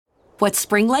What's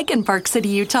spring like in Park City,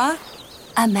 Utah?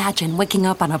 Imagine waking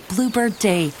up on a bluebird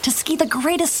day to ski the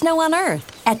greatest snow on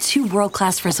Earth at 2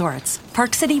 world-class resorts,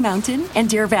 Park City Mountain and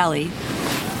Deer Valley.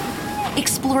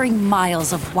 Exploring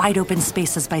miles of wide-open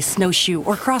spaces by snowshoe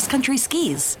or cross-country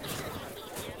skis.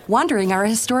 Wandering our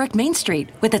historic Main Street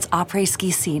with its après ski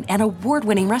scene and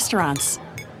award-winning restaurants.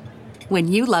 When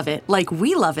you love it like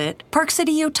we love it, Park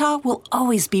City, Utah will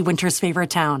always be winter's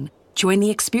favorite town. Join the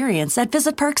experience at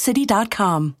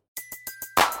visitparkcity.com.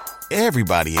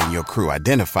 Everybody in your crew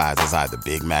identifies as either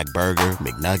Big Mac Burger,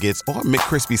 McNuggets, or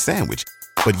McCrispy Sandwich.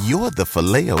 But you're the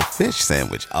Filet-O-Fish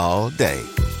Sandwich all day.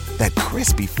 That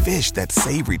crispy fish, that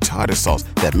savory tartar sauce,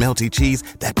 that melty cheese,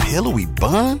 that pillowy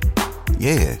bun.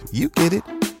 Yeah, you get it.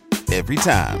 Every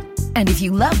time. And if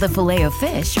you love the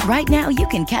Filet-O-Fish, right now you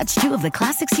can catch 2 of the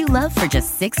classics you love for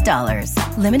just $6.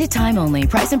 Limited time only.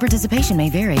 Price and participation may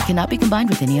vary. Cannot be combined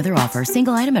with any other offer.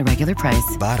 Single item at regular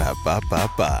price.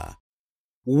 Ba-da-ba-ba-ba.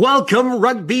 Welcome,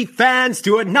 rugby fans,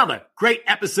 to another great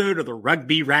episode of the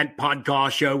Rugby Rant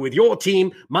podcast show with your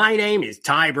team. My name is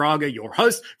Ty Braga, your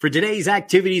host for today's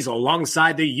activities,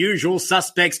 alongside the usual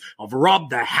suspects of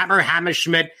Rob the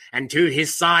Hammerschmidt. And to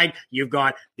his side, you've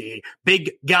got the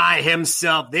big guy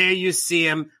himself. There you see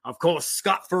him, of course,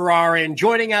 Scott Ferrari. And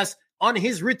joining us on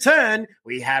his return,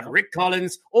 we have Rick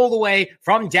Collins all the way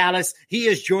from Dallas. He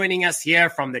is joining us here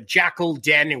from the Jackal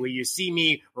Den, where you see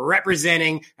me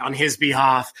representing on his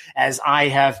behalf, as I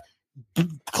have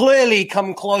clearly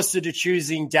come closer to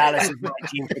choosing Dallas as my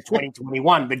team for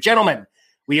 2021. But gentlemen,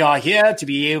 we are here to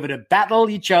be able to battle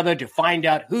each other to find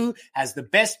out who has the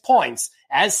best points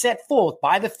as set forth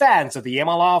by the fans of the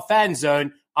MLR Fan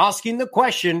Zone, asking the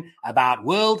question about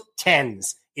World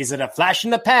 10s. Is it a flash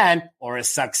in the pan or a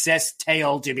success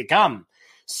tale to become?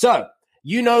 So,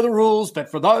 you know the rules, but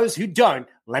for those who don't,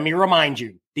 let me remind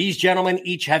you. These gentlemen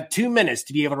each have 2 minutes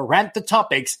to be able to rant the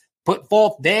topics, put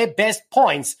forth their best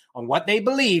points on what they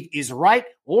believe is right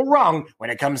or wrong when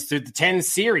it comes to the 10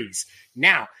 series.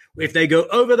 Now, if they go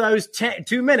over those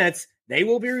 2 minutes, they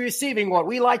will be receiving what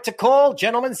we like to call,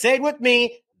 gentlemen, say it with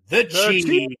me, the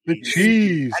cheese. The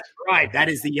cheese. That's right. That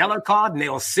is the yellow card, and they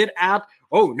will sit out.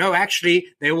 Oh, no, actually,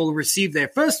 they will receive their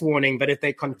first warning, but if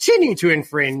they continue to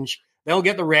infringe, they'll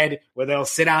get the red, where they'll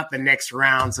sit out the next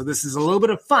round. So this is a little bit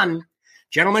of fun.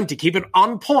 Gentlemen, to keep it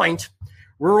on point,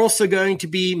 we're also going to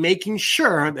be making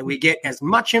sure that we get as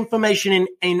much information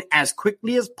in as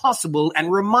quickly as possible.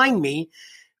 And remind me,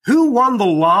 who won the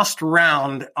last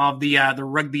round of the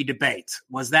rugby debate?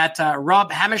 Was that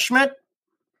Rob Hammerschmidt?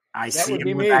 I that see would him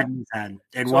be with me. that in his hand.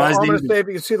 It So was I'm going to say, if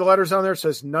you can see the letters on there, it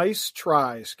says, "Nice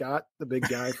try, Scott," the big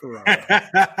guy for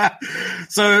Rob.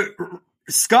 So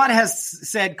Scott has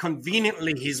said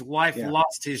conveniently his wife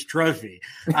lost his trophy.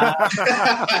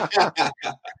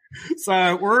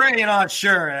 So we're really not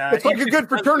sure. It's like a good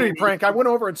fraternity prank. I went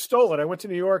over and stole it. I went to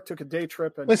New York, took a day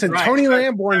trip. And Listen, Tony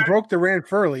Lamborn broke the Rand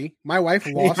Furley. My wife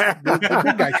lost the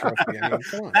big guy trophy. I mean,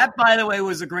 come on. That, by the way,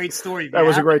 was a great story. That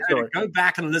was a great story. Go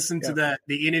back and listen to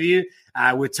the interview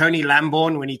with Tony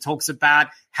Lamborn when he talks about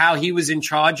how he was in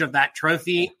charge of that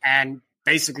trophy and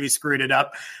basically screwed it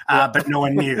up, but no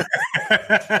one knew.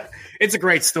 It's a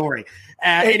great story.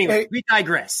 Anyway, we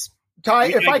digress. Ty,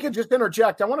 if I could just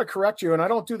interject, I want to correct you, and I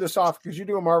don't do this off because you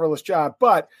do a marvelous job,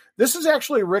 but this is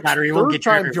actually Rick's third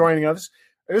time joining us.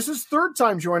 This is third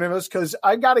time joining us because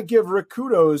I got to give Rick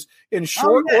kudos in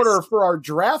short order for our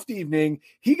draft evening.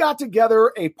 He got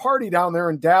together a party down there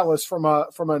in Dallas from a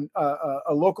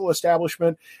local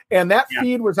establishment, and that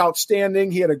feed was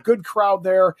outstanding. He had a good crowd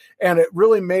there, and it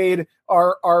really made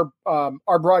our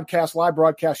broadcast, live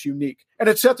broadcast, unique. And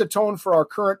it set the tone for our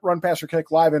current Run, Pass, or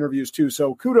Kick live interviews too.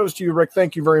 So kudos to you, Rick.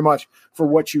 Thank you very much for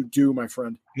what you do, my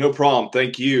friend. No problem.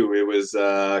 Thank you. It was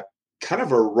kind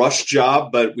of a rush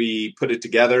job, but we put it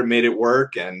together, made it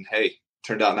work, and hey,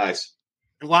 turned out nice.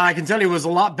 Well, I can tell you it was a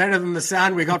lot better than the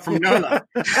sound we got from Nola.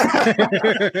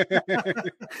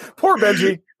 Poor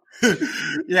Benji.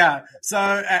 Yeah. So,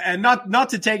 and not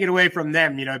to take it away from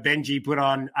them, you know, Benji put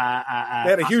on they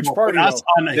had a huge party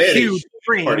on a huge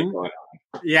screen.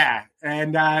 Yeah.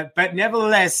 And but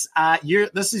nevertheless,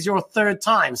 this is your third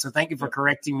time, so thank you for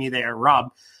correcting me there,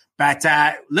 Rob. But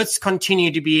let's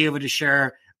continue to be able to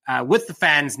share with the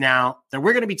fans now that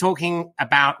we're going to be talking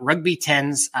about Rugby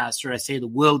 10s, should I say the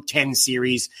World 10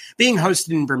 Series being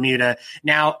hosted in Bermuda.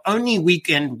 Now, only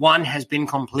weekend one has been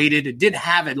completed. It did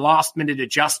have a last-minute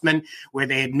adjustment where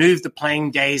they had moved the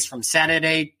playing days from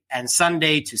Saturday and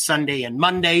Sunday to Sunday and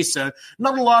Monday. So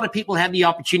not a lot of people had the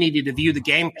opportunity to view the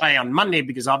gameplay on Monday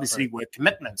because obviously we're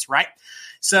commitments, right?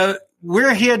 So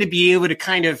we're here to be able to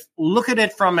kind of look at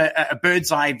it from a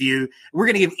bird's eye view. We're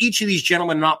going to give each of these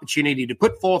gentlemen an opportunity to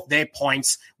put forth their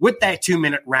points with their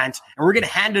 2-minute rant. And we're going to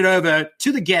hand it over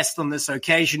to the guest on this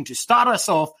occasion to start us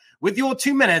off with your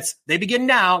 2 minutes. They begin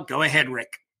now. Go ahead,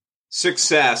 Rick.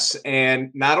 Success. And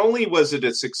not only was it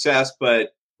a success, but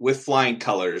with flying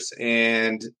colors.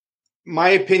 And my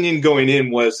opinion going in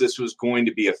was this was going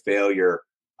to be a failure.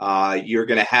 You're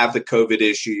going to have the COVID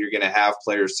issue. You're going to have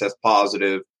players test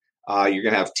positive. You're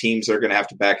going to have teams that are going to have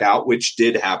to back out, which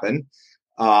did happen.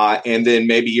 And then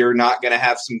maybe you're not going to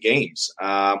have some games,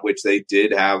 which they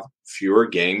did have fewer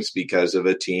games because of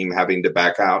a team having to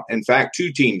back out. In fact,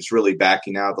 2 teams really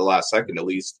backing out at the last second, at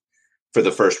least for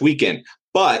the first weekend.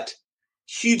 But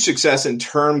huge success in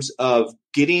terms of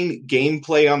getting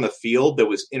gameplay on the field that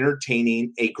was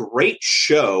entertaining, a great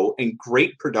show, and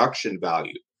great production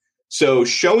value. So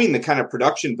showing the kind of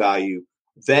production value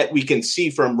that we can see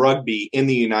from rugby in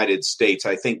the United States,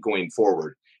 I think, going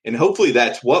forward. And hopefully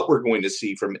that's what we're going to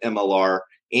see from MLR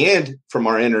and from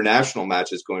our international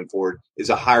matches going forward, is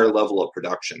a higher level of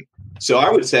production. So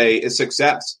I would say a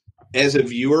success. As a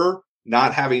viewer,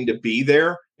 not having to be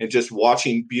there and just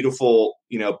watching beautiful,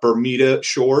 Bermuda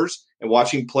shores and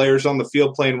watching players on the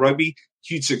field playing rugby,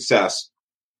 huge success.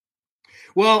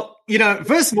 Well,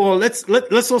 first of all,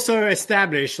 let's also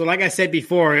establish. So, like I said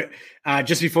before,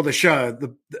 just before the show,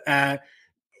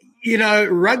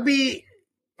 rugby.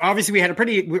 Obviously, we had a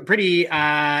pretty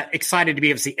excited to be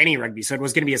able to see any rugby, so it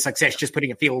was going to be a success just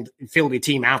putting a fieldy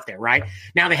team out there, right?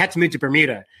 Now they had to move to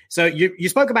Bermuda. So you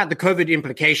spoke about the COVID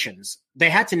implications. They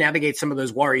had to navigate some of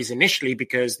those worries initially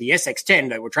because the SX-10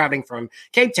 that were traveling from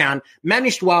Cape Town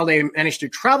managed to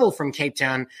travel from Cape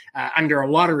Town under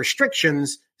a lot of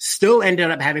restrictions, still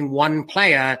ended up having one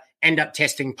player end up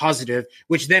testing positive,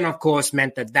 which then, of course,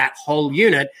 meant that whole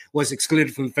unit was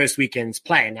excluded from the first weekend's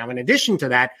play. Now, in addition to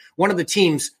that, one of the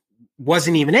teams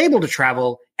wasn't even able to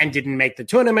travel and didn't make the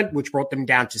tournament, which brought them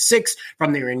down to 6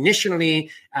 from their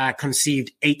initially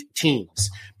conceived 8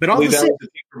 teams. But obviously,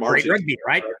 great rugby,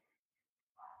 right?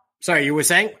 Sorry, you were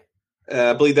saying?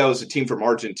 I believe that was a team from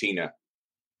Argentina.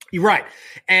 You're right.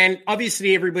 And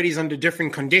obviously everybody's under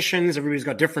different conditions. Everybody's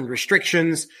got different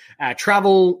restrictions.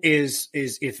 Travel is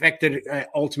affected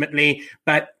ultimately.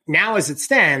 But now as it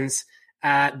stands,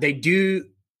 they do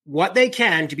what they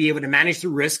can to be able to manage the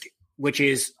risk, which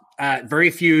is very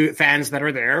few fans that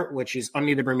are there, which is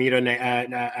only the Bermuda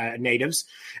natives.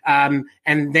 And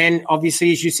then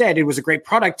obviously, as you said, it was a great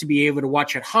product to be able to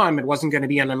watch at home. It wasn't going to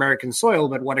be on American soil,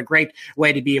 but what a great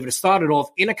way to be able to start it off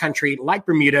in a country like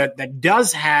Bermuda that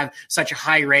does have such a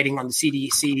high rating on the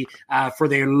CDC for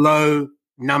their low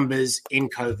numbers in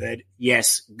COVID.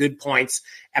 Yes, good points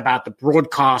about the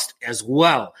broadcast as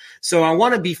well. So I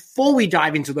want to, before we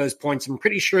dive into those points, I'm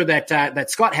pretty sure that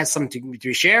Scott has something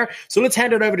to share. So let's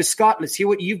hand it over to Scott. Let's hear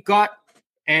what you've got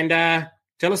and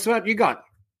tell us what you got.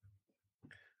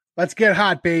 Let's get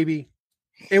hot, baby.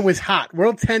 It was hot.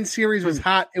 World 10 series was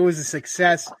hot. It was a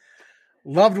success.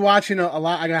 Loved watching a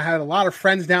lot. I had a lot of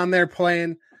friends down there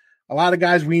playing. A lot of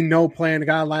guys we know playing.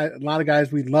 A lot of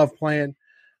guys we love playing.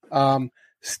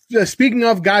 Speaking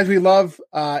of guys we love,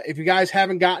 if you guys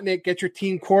haven't gotten it, get your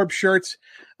Team Corb shirts.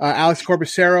 Alex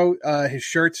Corbacero, his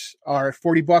shirts are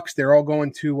 $40. They're all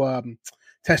going to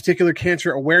testicular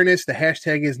cancer awareness. The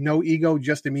hashtag is no ego,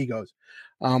 just amigos.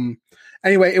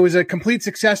 Anyway, it was a complete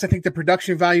success. I think the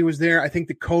production value was there. I think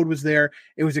the code was there.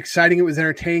 It was exciting. It was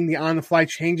entertaining. The on-the-fly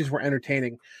changes were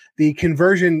entertaining. The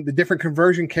different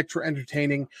conversion kicks were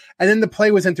entertaining. And then the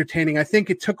play was entertaining. I think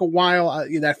it took a while.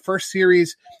 That first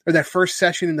series or that first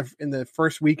session in the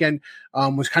first weekend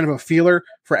was kind of a feeler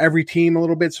for every team a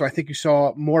little bit. So I think you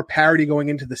saw more parity going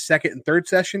into the second and third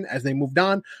session as they moved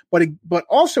on. But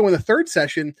also in the third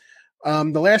session,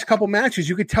 the last couple matches,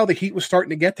 you could tell the heat was starting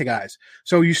to get to guys.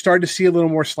 So you started to see a little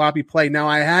more sloppy play. Now,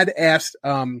 I had asked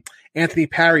Anthony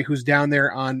Parry, who's down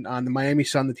there on the Miami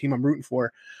Sun, the team I'm rooting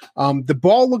for. The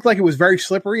ball looked like it was very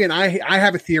slippery, and I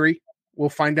have a theory. We'll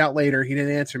find out later. He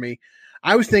didn't answer me.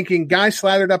 I was thinking guys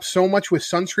slathered up so much with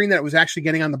sunscreen that it was actually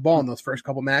getting on the ball in those first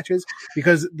couple matches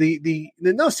because the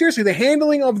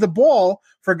handling of the ball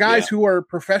for guys who are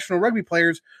professional rugby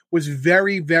players was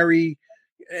very, very –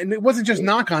 and it wasn't just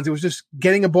knock-ons. It was just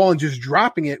getting a ball and just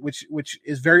dropping it, which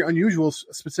is very unusual,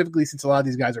 specifically since a lot of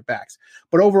these guys are backs.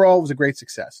 But overall, it was a great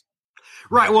success.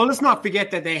 Right. Well, let's not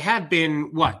forget that they have been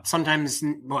months?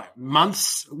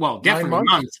 Well, definitely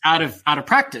months out of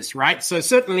practice, right? So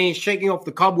certainly shaking off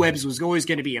the cobwebs was always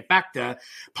going to be a factor.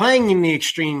 Playing in the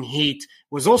extreme heat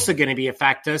was also going to be a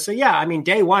factor. So yeah, I mean,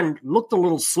 day one looked a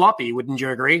little sloppy, wouldn't you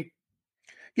agree?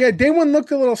 Yeah, day one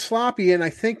looked a little sloppy, and I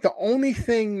think the only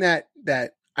thing that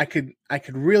I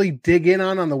could really dig in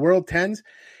on the World Tens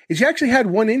is you actually had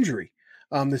one injury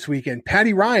this weekend.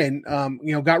 Patty Ryan,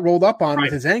 got rolled up on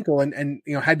with his ankle and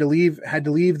had to leave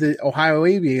the Ohio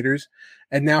Aviators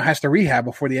and now has to rehab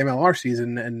before the MLR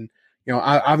season. And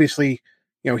obviously,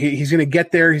 he's going to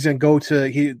get there. He's going to go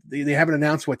to they haven't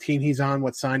announced what team he's on,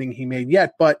 what signing he made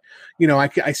yet, but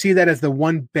I see that as the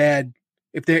one bad.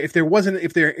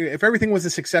 If everything was a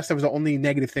success, that was the only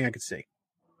negative thing I could see.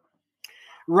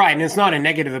 Right, and it's not a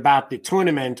negative about the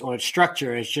tournament or its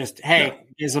structure. It's just,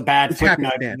 there's a bad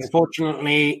footnote.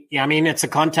 Unfortunately, it's a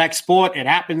contact sport. It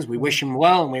happens. We wish him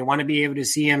well, and we want to be able to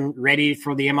see him ready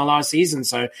for the MLR season.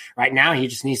 So right now, he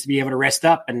just needs to be able to rest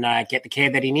up and get the care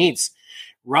that he needs.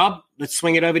 Rob, let's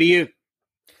swing it over to you.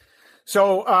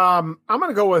 So I'm going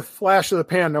to go with flash of the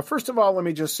pan. Now, first of all, let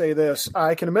me just say this.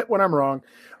 I can admit when I'm wrong.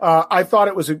 I thought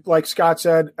it was, like Scott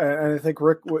said, and I think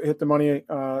Rick hit the money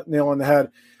nail on the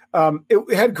head.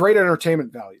 It had great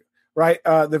entertainment value, right?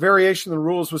 The variation of the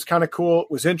rules was kind of cool. It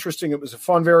was interesting. It was a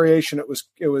fun variation.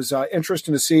 It was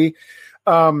interesting to see.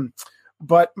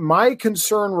 But my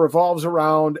concern revolves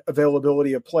around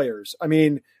availability of players. I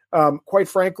mean, quite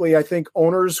frankly, I think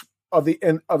owners of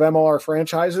MLR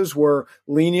franchises were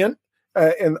lenient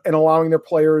in allowing their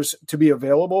players to be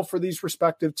available for these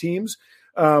respective teams.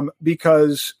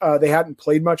 Because they hadn't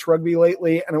played much rugby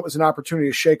lately, and it was an opportunity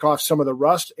to shake off some of the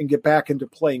rust and get back into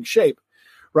playing shape,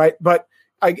 right? But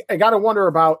I got to wonder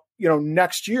about,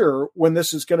 next year when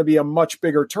this is going to be a much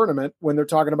bigger tournament, when they're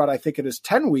talking about, I think it is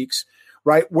 10 weeks,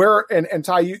 right? Where, and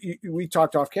Ty, we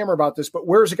talked off camera about this, but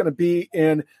where is it going to be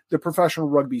in the professional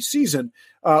rugby season?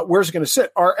 Where's it going to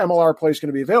sit? Are MLR players going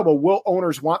to be available? Will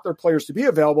owners want their players to be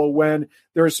available when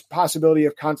there's possibility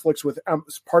of conflicts with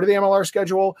part of the MLR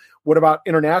schedule? What about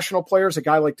international players? A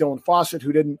guy like Dylan Fawcett,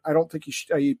 who I don't think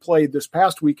he played this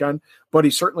past weekend, but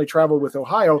he certainly traveled with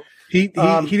Ohio. He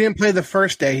didn't play the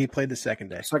first day. He played the second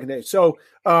day. So,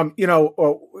 we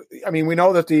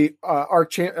know that the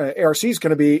ARC is going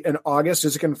to be in August.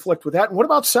 Is it going to conflict with that? And what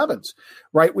about sevens,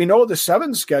 right? We know the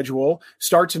sevens schedule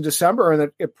starts in December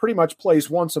and it pretty much plays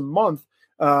once a month.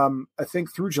 I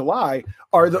think through July.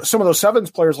 Are some of those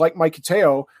sevens players like Mike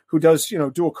Cateo, who does,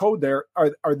 dual code there,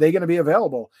 are they going to be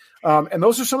available? And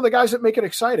those are some of the guys that make it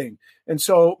exciting. And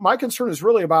so my concern is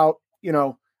really about,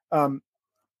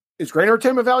 is great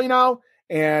entertainment value now.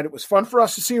 And it was fun for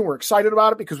us to see, and we're excited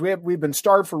about it because we've been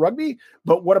starved for rugby.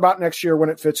 But what about next year when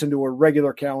it fits into a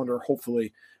regular calendar,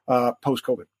 hopefully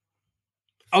post-COVID?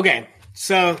 Okay,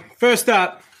 so first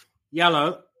up,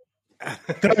 yellow.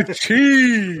 The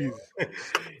cheese.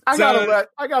 I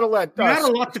gotta let. You had a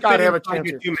lot to fit inside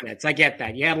your 2 minutes. I get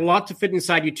that. You had a lot to fit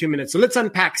inside your 2 minutes. So let's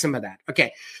unpack some of that.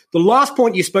 Okay, the last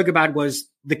point you spoke about was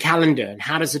the calendar and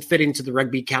how does it fit into the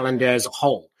rugby calendar as a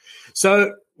whole.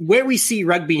 So where we see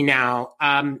rugby now,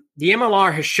 the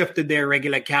MLR has shifted their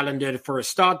regular calendar for a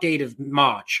start date of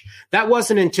March. That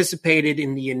wasn't anticipated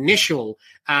in the initial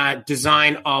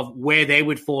design of where they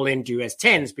would fall into as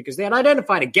 10s because they had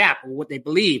identified a gap, or what they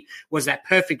believe was that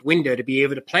perfect window to be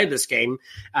able to play this game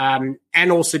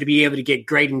and also to be able to get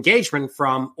great engagement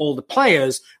from all the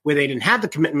players where they didn't have the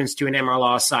commitments to an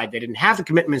MLR side. They didn't have the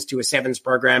commitments to a sevens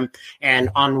program and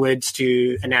onwards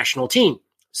to a national team.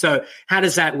 So how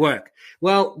does that work?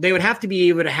 Well, they would have to be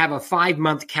able to have a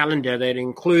 5-month calendar that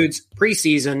includes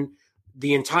preseason,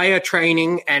 the entire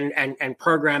training and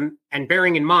program, and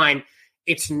bearing in mind,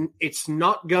 it's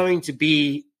not going to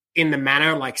be in the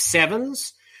manner like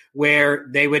sevens, where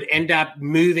they would end up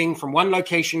moving from one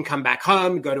location, come back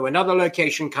home, go to another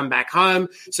location, come back home.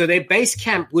 So their base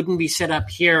camp wouldn't be set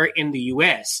up here in the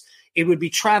US. It would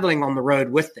be traveling on the road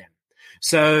with them.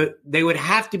 So they would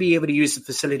have to be able to use the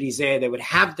facilities there. They would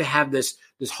have to have this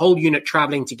whole unit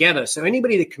traveling together. So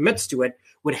anybody that commits to it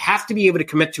would have to be able to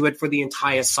commit to it for the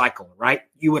entire cycle, right?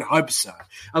 You would hope so.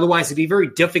 Otherwise, it'd be very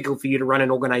difficult for you to run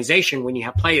an organization when you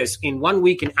have players in 1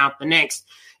 week and out the next,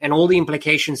 and all the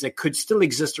implications that could still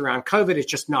exist around COVID is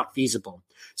just not feasible.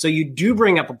 So you do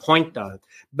bring up a point, though.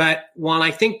 But while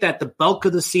I think that the bulk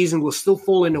of the season will still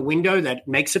fall in a window that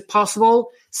makes it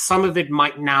possible, some of it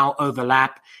might now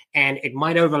overlap. And it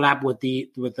might overlap with the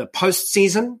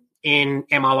postseason in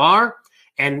MLR.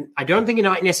 And I don't think it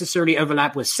might necessarily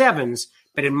overlap with sevens,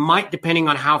 but it might, depending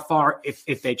on how far,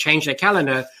 if they change their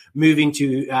calendar, moving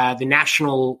to the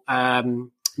national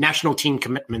team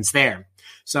commitments there.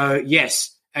 So,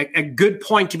 yes, a good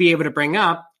point to be able to bring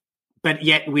up, but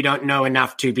yet we don't know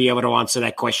enough to be able to answer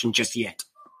that question just yet.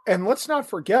 And let's not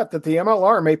forget that the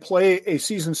MLR may play a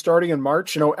season starting in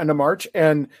March, end of March,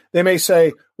 and they may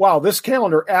say, wow, this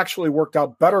calendar actually worked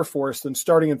out better for us than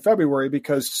starting in February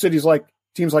because teams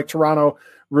like Toronto,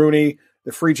 Rooney,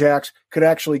 the Free Jacks could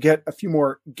actually get a few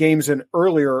more games in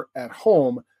earlier at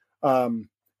home.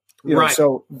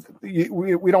 So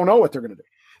we don't know what they're going to do.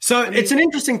 So it's an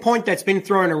interesting point that's been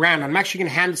thrown around. I'm actually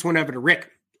going to hand this one over to Rick.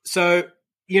 So,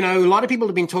 a lot of people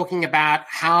have been talking about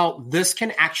how this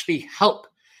can actually help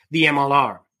the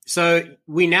MLR. So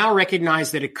we now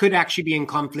recognize that it could actually be in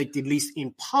conflict, at least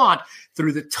in part,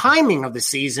 through the timing of the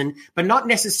season, but not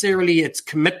necessarily its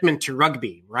commitment to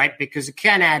rugby, right? Because it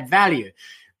can add value.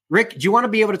 Rick, do you want to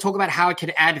be able to talk about how it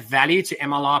could add value to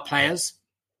MLR players?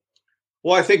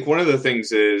 Well, I think one of the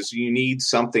things is you need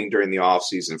something during the off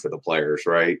season for the players,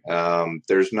 right?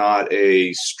 There's not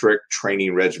a strict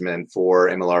training regimen for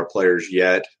MLR players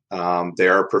yet. They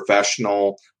are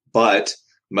professional, but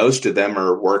most of them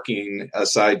are working a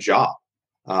side job.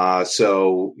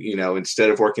 So,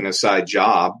 instead of working a side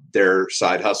job, their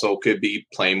side hustle could be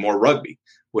playing more rugby,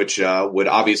 which would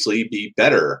obviously be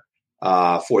better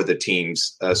for the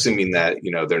teams, assuming that,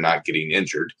 they're not getting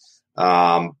injured.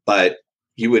 But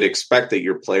you would expect that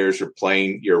your players are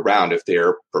playing year round if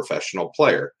they're a professional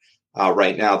player.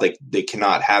 Right now, they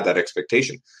cannot have that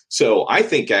expectation. So I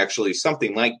think actually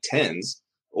something like tens,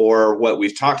 or what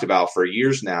we've talked about for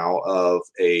years now of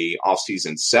a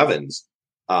off-season sevens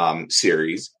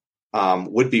series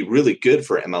would be really good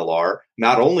for MLR,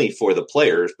 not only for the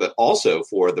players, but also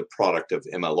for the product of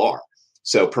MLR.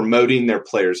 So promoting their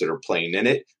players that are playing in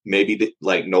it, maybe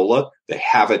like NOLA, they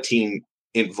have a team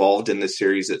involved in the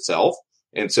series itself.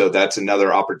 And so that's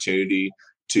another opportunity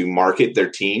to market their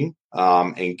team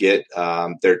and get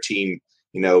their team,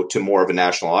 to more of a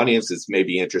national audience that's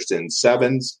maybe interested in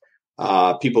sevens.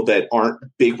 People that aren't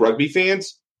big rugby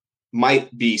fans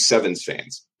might be sevens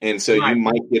fans. And so you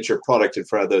might get your product in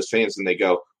front of those fans and they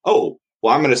go, oh,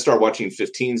 well, I'm going to start watching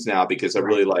 15s now because I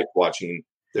really like watching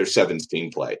their sevens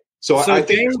team play. So I think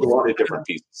there's a lot of different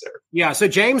pieces there. Yeah. So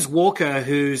James Walker,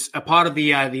 who's a part of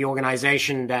the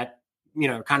organization that,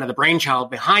 kind of the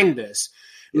brainchild behind this,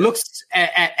 looks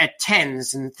at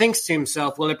tens and thinks to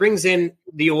himself, well, it brings in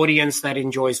the audience that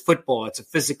enjoys football. It's a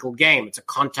physical game. It's a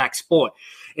contact sport.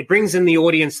 It brings in the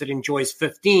audience that enjoys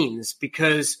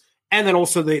 15s and then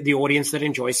also the audience that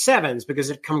enjoys sevens, because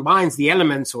it combines the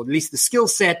elements, or at least the skill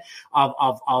set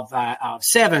of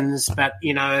sevens, but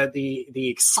the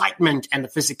excitement and the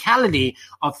physicality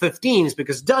of 15s,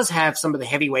 because it does have some of the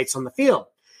heavyweights on the field.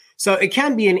 So it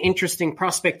can be an interesting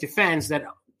prospect to fans that,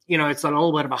 it's a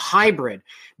little bit of a hybrid.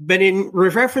 But in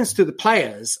reference to the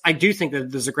players, I do think that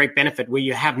there's a great benefit where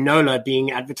you have NOLA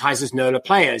being advertised as NOLA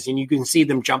players, and you can see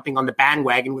them jumping on the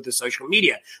bandwagon with the social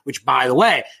media, which, by the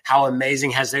way, how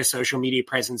amazing has their social media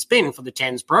presence been for the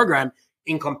TENS program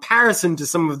in comparison to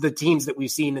some of the teams that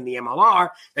we've seen in the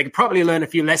MLR? They could probably learn a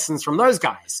few lessons from those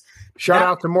guys. Shout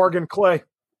out to Morgan Clay.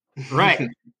 Right.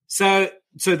 So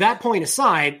that point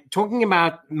aside, talking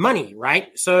about money,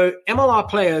 right? So MLR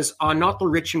players are not the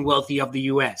rich and wealthy of the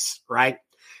US, right?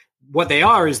 What they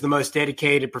are is the most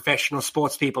dedicated professional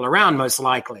sports people around, most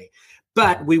likely.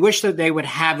 But we wish that they would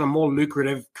have a more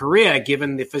lucrative career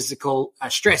given the physical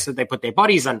stress that they put their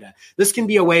bodies under. This can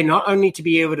be a way not only to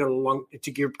be able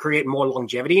to create more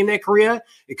longevity in their career,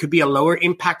 it could be a lower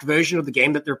impact version of the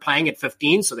game that they're playing at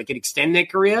 15 so they could extend their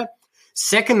career.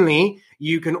 Secondly,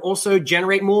 you can also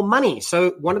generate more money.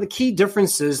 So one of the key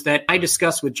differences that I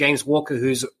discussed with James Walker,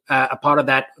 who's a part of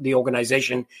the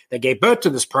organization that gave birth to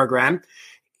this program,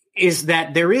 is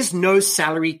that there is no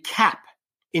salary cap.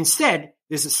 Instead,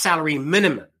 there's a salary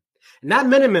minimum. And that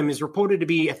minimum is reported to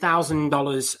be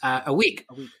 $1,000 a week.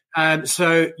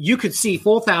 So you could see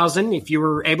 $4,000 if you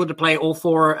were able to play all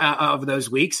four of those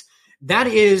weeks. That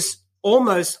is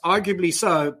almost, arguably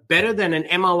so, better than an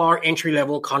MLR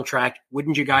entry-level contract.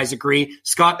 Wouldn't you guys agree?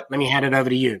 Scott, let me hand it over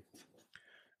to you.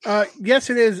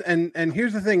 Yes, it is. And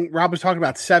here's the thing. Rob was talking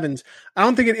about sevens. I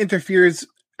don't think it interferes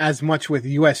as much with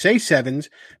USA sevens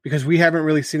because we haven't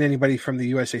really seen anybody from the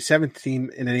USA sevens team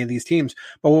in any of these teams.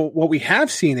 But what we have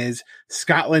seen is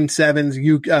Scotland sevens,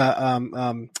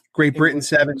 Great Britain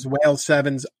sevens, Wales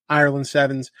sevens, Ireland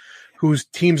sevens, whose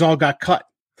teams all got cut.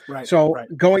 Right. So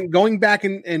going back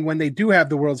and when they do have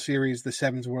the World Series, the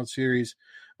Sevens World Series,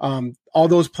 all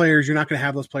those players, you're not going to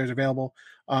have those players available.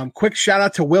 Quick shout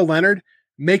out to Will Leonard,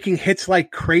 making hits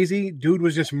like crazy. Dude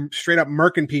was just straight up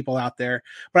murking people out there.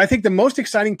 But I think the most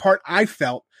exciting part I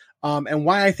felt, and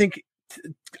why I think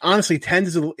honestly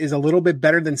 10s is a little bit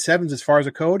better than sevens as far as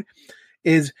a code,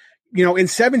 is in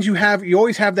sevens you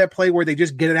always have that play where they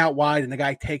just get it out wide and the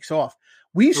guy takes off.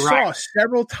 We saw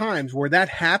several times where that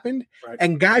happened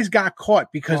and guys got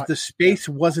caught because the space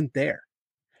wasn't there.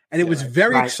 And it was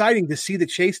very exciting to see the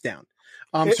chase down.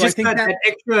 So I think that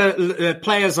extra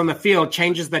players on the field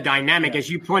changes the dynamic. As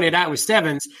you pointed out with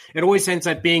Sevens, it always ends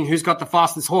up being who's got the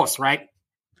fastest horse, right?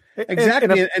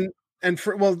 Exactly. And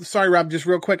for, sorry, Rob, just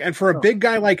real quick. And for a big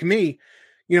guy like me,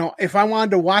 if I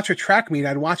wanted to watch a track meet,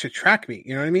 I'd watch a track meet.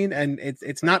 You know what I mean? And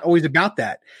it's not always about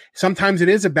that. Sometimes it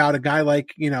is about a guy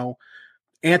like,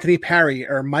 Anthony Parry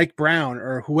or Mike Brown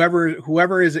or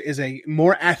whoever is a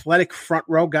more athletic front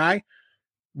row guy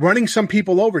running some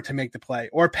people over to make the play,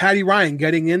 or Patty Ryan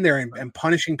getting in there and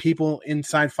punishing people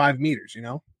inside 5 meters,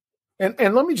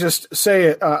 And let me just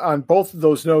say on both of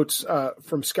those notes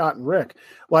from Scott and Rick,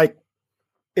 like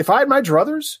if I had my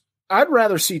druthers, I'd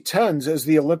rather see 10s as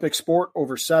the Olympic sport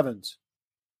over 7s.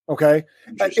 Okay.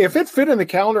 If it fit in the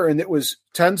calendar and it was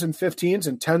 10s and 15s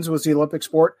and 10s was the Olympic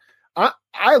sport,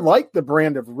 I like the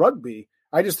brand of rugby.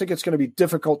 I just think it's going to be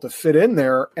difficult to fit in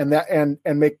there and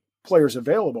make players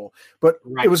available. But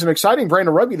It was an exciting brand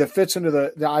of rugby that fits into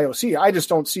the IOC. I just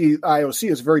don't see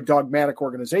IOC as a very dogmatic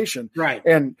organization. Right.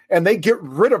 And they get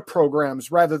rid of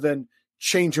programs rather than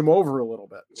change them over a little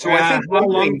bit. So I think how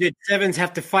long did Sevens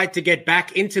have to fight to get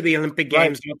back into the Olympic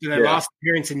Games after their last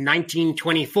appearance in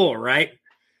 1924, right?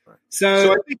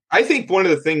 So I think one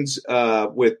of the things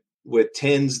with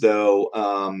 10s, though,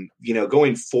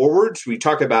 going forwards, we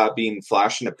talk about being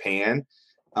flash in a pan.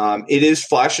 It is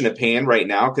flash in a pan right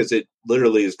now because it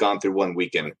literally has gone through one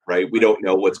weekend, right? We don't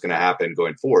know what's going to happen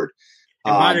going forward.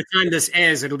 And by the time this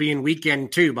airs, it'll be in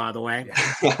weekend 2, by the way.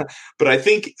 But I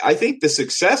think the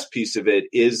success piece of it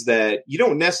is that you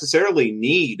don't necessarily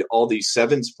need all these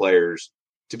sevens players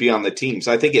to be on the teams.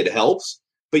 I think it helps,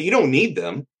 but you don't need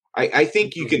them. I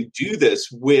think you can do this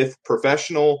with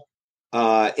professional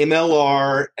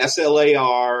MLR,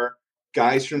 SLAR,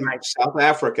 guys from South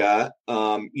Africa.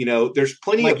 There's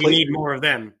plenty of places. You need more of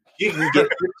them. You can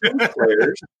get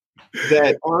players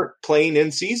that aren't playing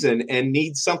in season and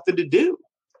need something to do.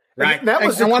 Right. And that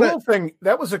was a cool thing.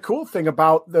 That was a cool thing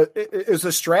about is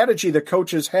the strategy the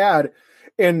coaches had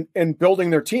in building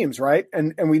their teams, right?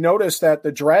 And we noticed that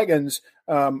the Dragons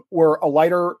were a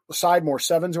lighter side, more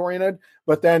sevens oriented,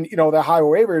 but then the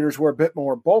Ohio Aviators were a bit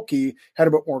more bulky, had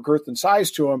a bit more girth and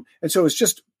size to them, and so it's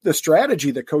just the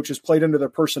strategy that coaches played into their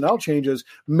personnel changes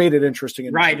made it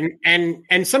interesting. Right,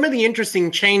 and some of the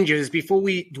interesting changes before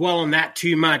we dwell on that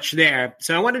too much there.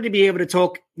 So I wanted to be able to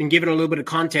talk and give it a little bit of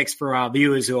context for our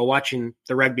viewers who are watching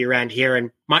the Rugby Rant here and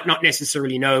might not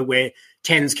necessarily know where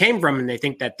 10s came from, and they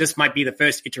think that this might be the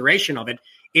first iteration of it.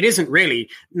 It isn't really.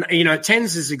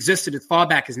 10s has existed as far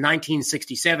back as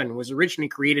 1967. It was originally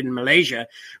created in Malaysia,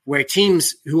 where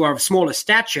teams who are of smaller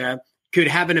stature could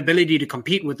have an ability to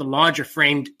compete with the larger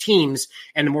framed teams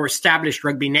and the more established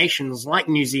rugby nations like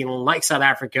New Zealand, like South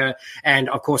Africa, and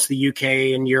of course the UK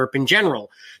and Europe in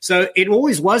general. So it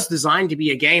always was designed to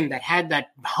be a game that had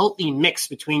that healthy mix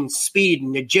between speed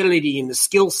and agility and the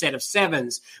skill set of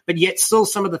sevens, but yet still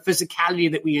some of the physicality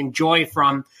that we enjoy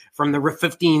from the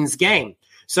 15s game.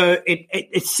 So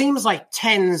it seems like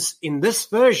 10s in this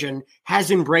version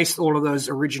has embraced all of those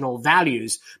original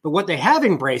values. But what they have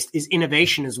embraced is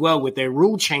innovation as well with their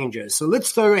rule changes. So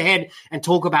let's go ahead and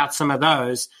talk about some of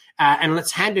those. And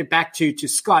let's hand it back to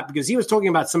Scott, because he was talking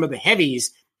about some of the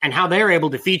heavies and how they're able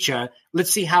to feature.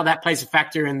 Let's see how that plays a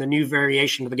factor in the new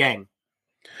variation of the game.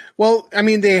 Well, I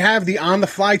mean, they have the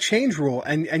on-the-fly change rule.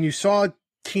 And you saw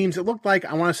teams, it looked like,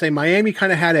 I want to say Miami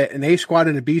kind of had an A squad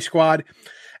and a B squad,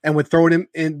 and would throw them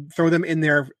in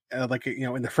there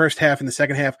in the first half and the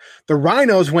second half. The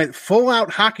Rhinos went full out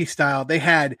hockey style. They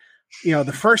had,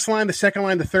 the first line, the second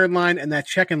line, the third line, and that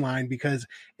checking line, because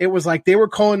it was like they were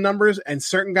calling numbers and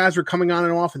certain guys were coming on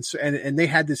and off, and they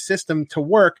had this system to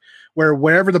work where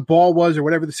wherever the ball was or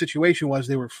whatever the situation was,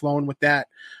 they were flowing with that.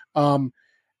 And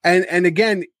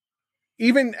again,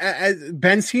 even as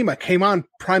Ben Sema came on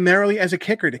primarily as a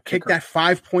kicker to kick that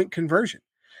 5-point conversion.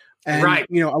 And,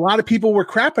 a lot of people were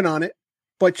crapping on it,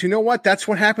 but you know what? That's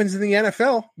what happens in the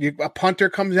NFL. A punter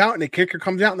comes out and a kicker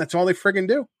comes out, and that's all they friggin'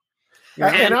 do.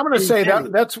 And I'm going to say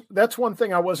that's one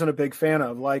thing I wasn't a big fan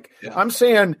of. I'm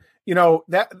saying,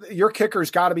 that your kicker's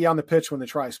got to be on the pitch when the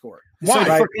try score. Why?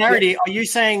 So for clarity, are you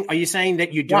saying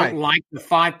that you don't like the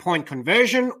 5-point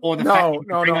conversion, or the fact that you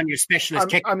bring on your specialist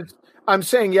kicker? I'm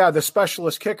saying, the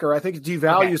specialist kicker. I think it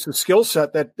devalues the skill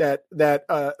set that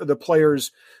the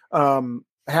players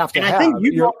have to have. I think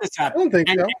you brought this up. And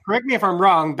correct me if I'm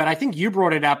wrong, but I think you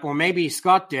brought it up, or maybe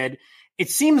Scott did. It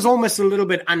seems almost a little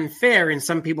bit unfair in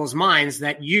some people's minds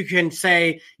that you can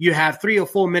say you have 3 or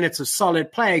 4 minutes of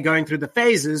solid play going through the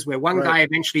phases where one guy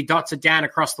eventually dots it down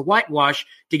across the whitewash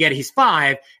to get his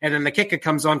 5, and then the kicker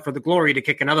comes on for the glory to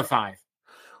kick another 5.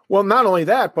 Well, not only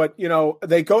that, but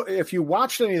if you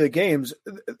watched any of the games,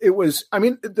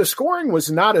 the scoring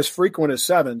was not as frequent as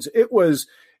sevens. It was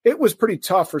pretty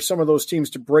tough for some of those teams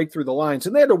to break through the lines,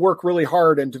 and they had to work really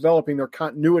hard in developing their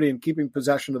continuity and keeping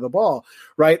possession of the ball,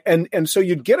 right? And so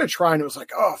you'd get a try, and it was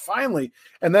like, oh, finally,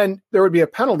 and then there would be a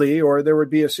penalty, or there would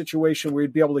be a situation where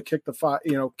you'd be able to kick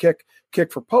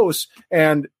kick for posts,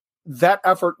 and that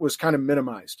effort was kind of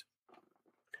minimized.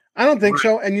 I don't think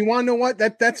so. And you want to know what?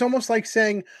 That's almost like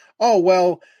saying, oh,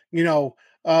 well,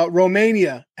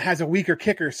 Romania has a weaker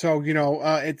kicker, so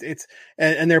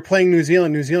and they're playing New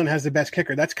Zealand. New Zealand has the best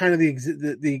kicker. That's kind of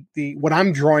the what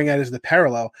I'm drawing at is the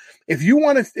parallel. If you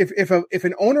want to, if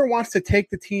an owner wants to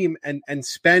take the team and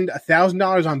spend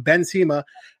 $1,000 on Ben Sema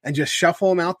and just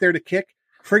shuffle him out there to kick,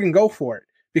 friggin' go for it.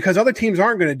 Because other teams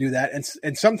aren't going to do that, and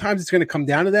sometimes it's going to come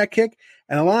down to that kick,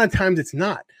 and a lot of times it's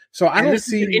not. So I don't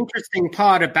see. The interesting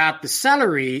part about the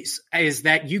salaries is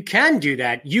that you can do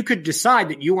that. You could decide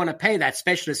that you want to pay that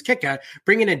specialist kicker,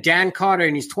 bring in a Dan Carter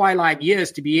in his twilight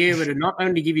years to be able to not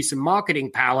only give you some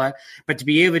marketing power, but to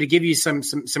be able to give you some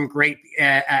great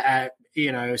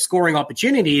scoring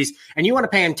opportunities. And you want to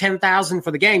pay him $10,000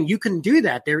 for the game. You can do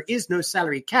that. There is no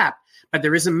salary cap, but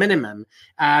there is a minimum.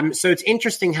 So it's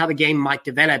interesting how the game might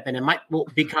develop, and it might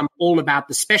become all about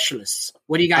the specialists.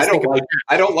 What do you guys think about that?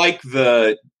 I don't like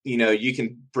you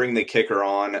can bring the kicker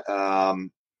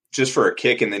on just for a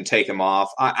kick and then take him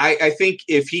off. I think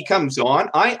if he comes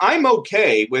on, I'm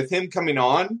okay with him coming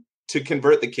on to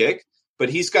convert the kick, but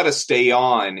he's got to stay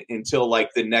on until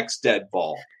like the next dead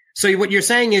ball. So what you're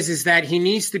saying is that he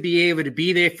needs to be able to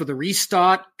be there for the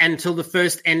restart until the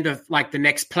first end of like the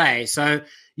next play. So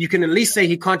you can at least say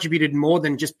he contributed more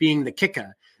than just being the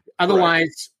kicker.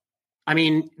 Otherwise, right.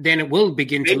 Then it will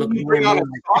begin to look more and more like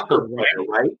a soccer player,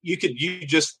 right? You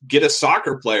just get a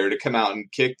soccer player to come out and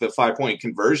kick the 5-point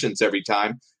conversions every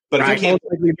time. But if you can't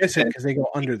miss it because they go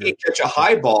under them, catch a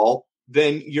high ball,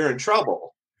 then you're in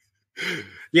trouble.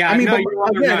 Yeah,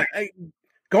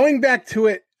 going back to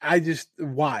it,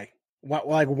 why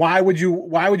would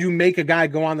you make a guy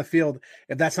go on the field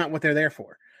if that's not what they're there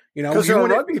for? Because they're a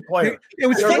rugby player. It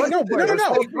was no. But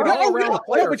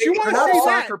you want to say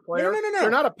that? No. They're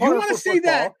not a you want to say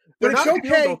that? But it's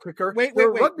okay.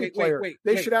 They're a rugby player.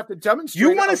 They should have to demonstrate.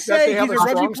 You want to say he's a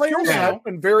rugby player now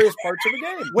in various parts of the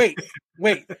game?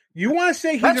 Wait. You want to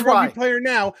say he's a rugby player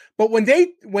now? But when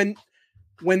they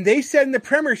said in the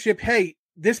Premiership, hey,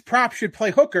 this prop should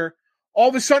play hooker, all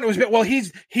of a sudden it was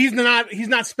he's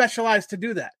not specialized to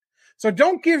do that. So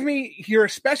don't give me you're a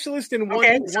specialist in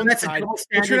one side,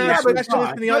 but you're not a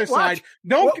specialist in the other side.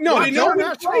 Don't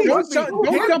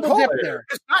double dip there.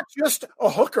 It's not just a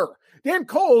hooker. Dan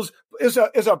Coles is a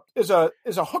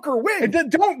hooker wing.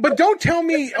 Don't tell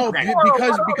me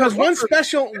because one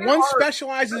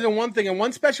specializes in one thing and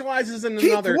one specializes in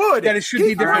another that it should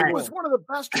be different. He was one of the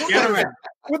best hookers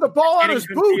with the ball on his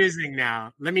boot. Confusing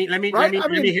now. Let me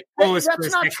hit pause.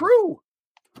 That's not true.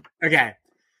 Okay.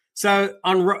 So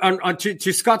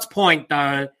to Scott's point,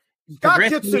 though, Scott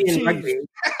gets the rugby.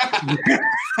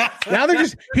 Now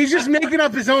he's just making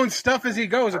up his own stuff as he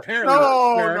goes. Apparently,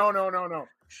 no.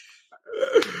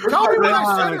 Tell me what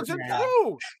I said isn't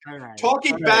true. Right.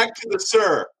 Talking back to the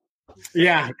sir.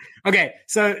 Yeah. Okay.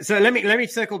 So let me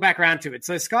circle back around to it.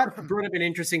 So Scott brought up an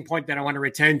interesting point that I want to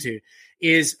return to.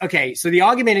 Is okay. So the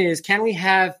argument is, can we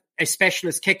have a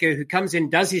specialist kicker who comes in,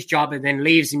 does his job, and then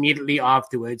leaves immediately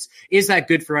afterwards? Is that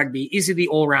good for rugby? Is he the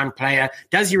all-round player?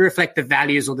 Does he reflect the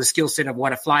values or the skill set of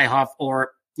what a fly half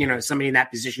or somebody in that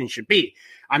position should be?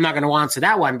 I'm not going to answer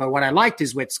that one, but what I liked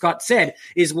is what Scott said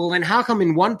is, well, then how come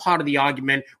in one part of the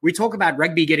argument we talk about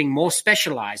rugby getting more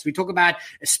specialized? We talk about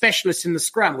a specialist in the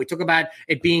scrum. We talk about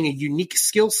it being a unique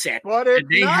skill set but that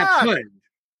they have learned.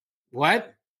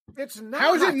 What? It's not.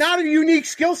 How is it not a unique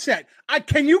skill set?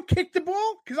 Can you kick the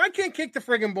ball? Because I can't kick the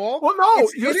friggin' ball. Well, no,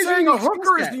 you're saying a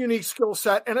hooker is the unique skill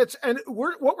set, and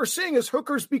what we're seeing is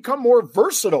hookers become more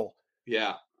versatile.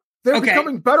 Yeah, they're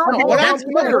becoming better. What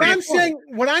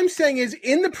I'm saying is,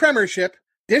 in the Premiership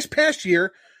this past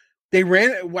year, they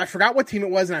ran. I forgot what team it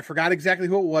was, and I forgot exactly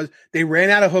who it was. They ran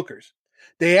out of hookers.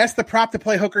 They asked the prop to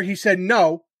play hooker. He said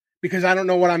no because I don't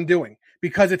know what I'm doing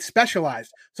because it's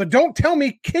specialized. So don't tell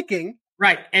me kicking.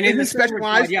 Right, and in the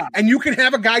specialized, and you can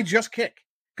have a guy just kick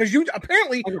because you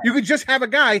could just have a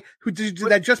guy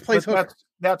that just plays hooker.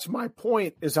 That's my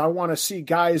point. Is I want to see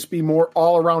guys be more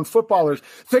all around footballers.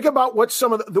 Think about what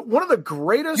some of one of the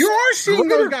greatest you are seeing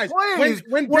those guys. One of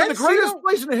the greatest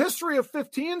plays in the history of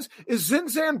 15s is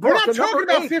Zinzan Brook. We're not talking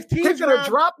about 15s. Kicking a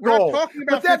drop goal,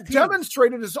 but that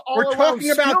demonstrated his all around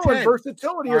skill and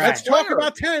versatility. Let's talk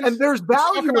about 10s, and there's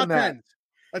value in that.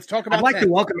 Let's talk about I'd like to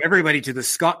welcome everybody to the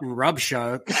Scott and Rub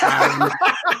show.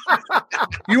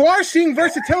 You are seeing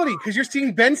versatility because you're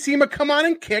seeing Ben Sema come on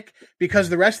and kick because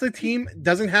the rest of the team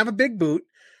doesn't have a big boot,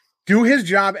 do his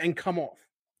job, and come off.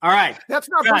 All right. That's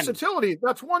not versatility.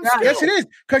 That's one skill. Yes, it is.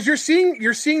 Because you're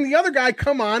seeing the other guy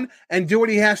come on and do what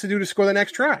he has to do to score the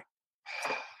next try.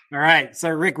 All right. So,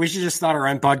 Rick, we should just start our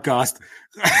own podcast.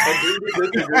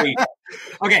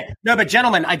 Okay. No, but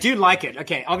gentlemen, I do like it.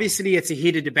 Okay. Obviously, it's a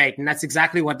heated debate, and that's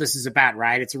exactly what this is about,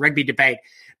 right? It's a rugby debate.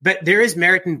 But there is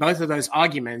merit in both of those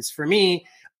arguments. For me,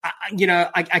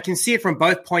 I can see it from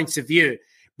both points of view.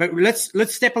 But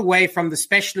let's step away from the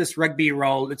specialist rugby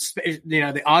role. It's,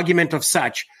 the argument of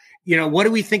such. What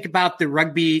do we think about the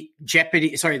rugby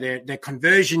jeopardy? Sorry, the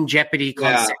conversion jeopardy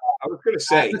concept. Yeah, I was going to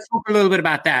say. Let's talk a little bit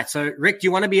about that. So, Rick, do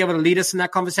you want to be able to lead us in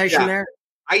that conversation there?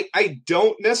 I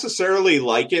don't necessarily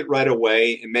like it right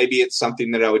away, and maybe it's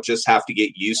something that I would just have to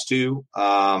get used to.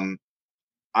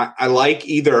 I like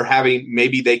either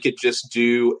maybe they could just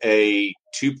do a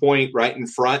 2-point right in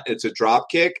front, it's a drop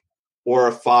kick, or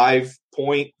a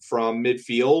 5-point from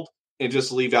midfield and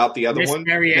just leave out the other one.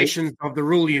 Variations of the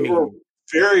rule, you mean?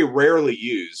 Very rarely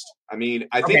used. I mean,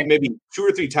 I think maybe 2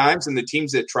 or 3 times, and the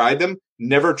teams that tried them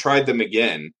never tried them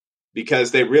again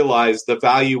because they realized the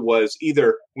value was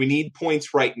either we need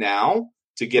points right now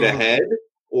to get ahead,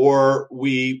 or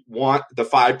we want the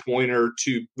 5-pointer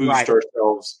to boost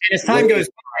ourselves. And as time goes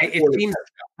by, if teams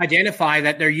identify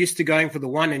that they're used to going for the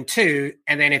 1 and 2,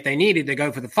 and then if they need it, they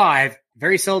go for the 5.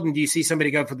 Very seldom do you see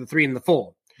somebody go for the 3 and the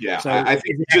 4. Yeah, so I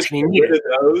think just get rid of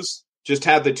those. Just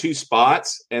have the 2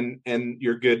 spots, and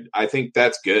you're good. I think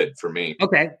that's good for me.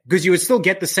 Okay, because you would still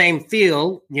get the same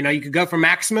feel. You could go for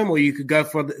maximum, or you could go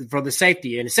for the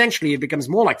safety, and essentially it becomes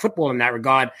more like football in that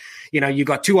regard. You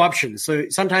got 2 options. So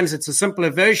sometimes it's a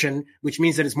simpler version, which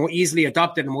means that it's more easily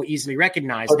adopted and more easily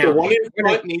recognized. Now, the one in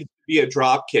front needs to be a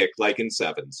drop kick, like in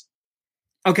sevens.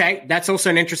 Okay, that's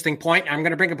also an interesting point. I'm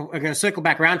going to circle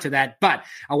back around to that, but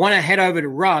I want to head over to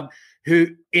Rob, who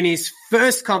in his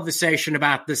first conversation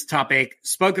about this topic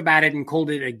spoke about it and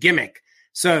called it a gimmick.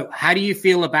 So how do you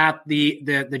feel about the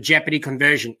Jeopardy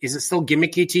conversion? Is it still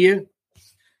gimmicky to you?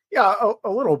 Yeah, a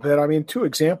little bit. I mean, 2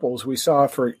 examples we saw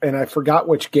and I forgot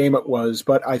which game it was,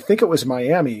 but I think it was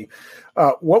Miami.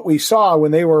 What we saw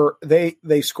when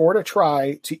they scored a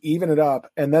try to even it up,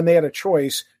 and then they had a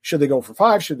choice. Should they go for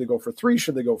 5? Should they go for 3?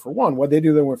 Should they go for 1? What they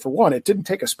do, they went for 1. It didn't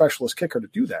take a specialist kicker to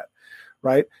do that.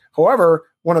 Right. However,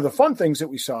 one of the fun things that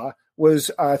we saw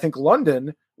was I think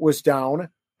London was down,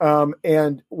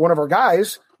 and one of our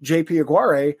guys, JP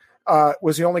Aguirre,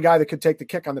 was the only guy that could take the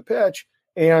kick on the pitch,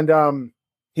 and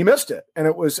he missed it.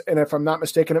 And if I'm not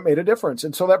mistaken, it made a difference.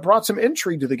 And so that brought some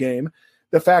intrigue to the game.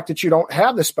 The fact that you don't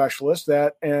have the specialist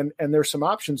and there's some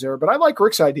options there. But I like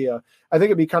Rick's idea. I think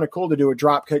it'd be kind of cool to do a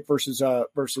drop kick versus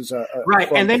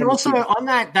right. And then also on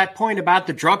that point about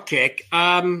the drop kick.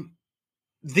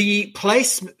 The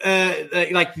place,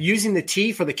 like using the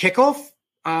tee for the kickoff.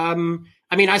 I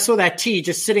mean, I saw that tee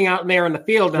just sitting out there in the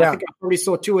field, and I think I probably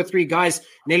saw 2 or 3 guys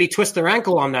nearly twist their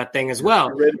ankle on that thing as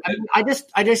well.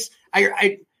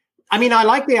 I mean, I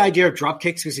like the idea of drop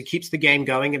kicks because it keeps the game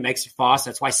going. It makes it fast.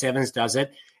 That's why Sevens does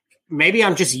it. Maybe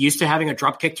I'm just used to having a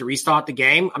drop kick to restart the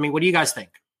game. I mean, what do you guys think?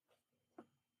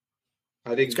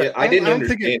 I didn't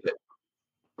understand it.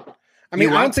 I mean,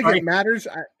 I don't think it matters.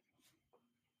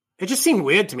 It just seemed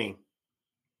weird to me.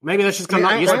 Maybe that's just because I'm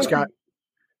not used to it.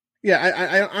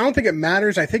 Yeah, I don't think it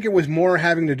matters. I think it was more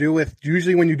having to do with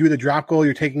usually when you do the drop goal,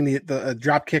 you're taking the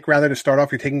drop kick rather to start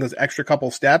off. You're taking those extra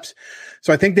couple steps.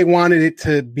 So I think they wanted it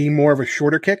to be more of a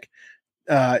shorter kick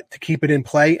to keep it in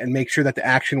play and make sure that the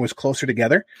action was closer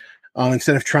together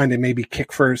instead of trying to maybe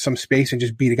kick for some space and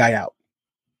just beat a guy out.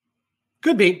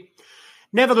 Could be.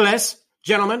 Nevertheless,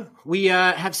 gentlemen, we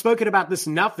have spoken about this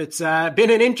enough. It's been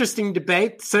an interesting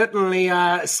debate. Certainly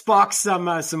sparked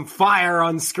some fire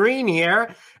on screen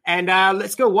here. And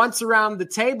let's go once around the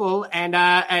table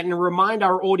and remind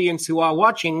our audience who are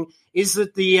watching, is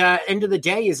it the end of the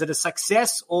day, is it a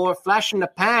success or a flash in the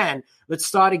pan? Let's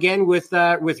start again with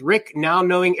Rick. Now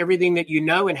knowing everything that you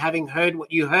know and having heard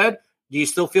what you heard, do you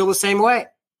still feel the same way?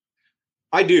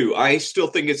 I do. I still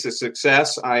think it's a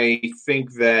success. I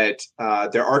think that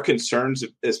there are concerns,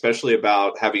 especially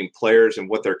about having players and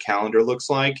what their calendar looks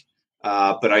like.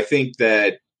 But I think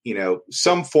that,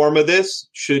 some form of this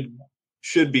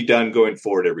should be done going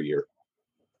forward every year.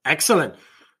 Excellent.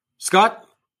 Scott?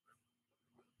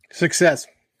 Success.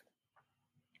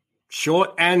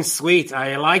 Short and sweet.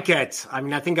 I like it. I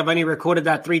mean, I think I've only recorded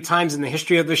that 3 times in the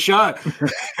history of the show.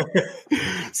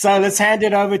 So let's hand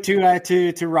it over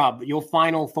to Rob. Your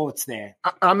final thoughts there.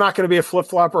 I'm not going to be a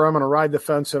flip-flopper. I'm going to ride the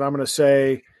fence, and I'm going to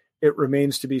say it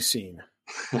remains to be seen.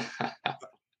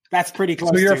 That's pretty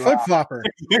close. So you're a flip-flopper.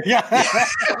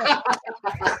 Yeah.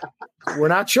 We're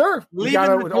not sure. Only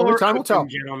time will tell.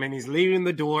 Gentlemen, he's leaving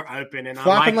the door open, and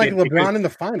flopping like LeBron in the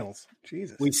finals.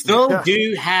 Jesus, we still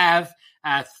do have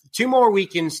 2 more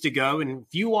weekends to go. And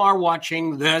if you are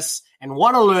watching this and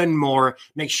want to learn more,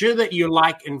 make sure that you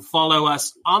like and follow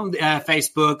us on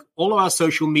Facebook, all of our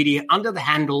social media under the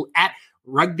handle at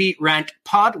Rugby Rant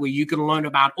Pod, where you can learn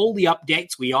about all the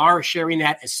updates. We are sharing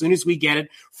that as soon as we get it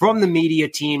from the media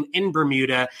team in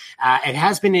Bermuda. It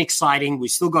has been exciting. We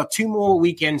still got 2 more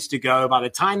weekends to go. By the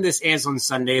time this airs on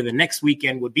Sunday, the next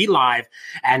weekend would be live,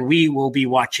 and we will be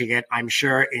watching it, I'm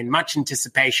sure, in much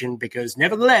anticipation, because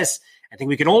nevertheless, I think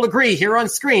we can all agree here on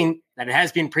screen that it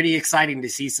has been pretty exciting to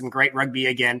see some great rugby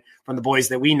again from the boys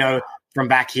that we know from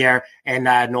back here in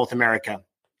North America.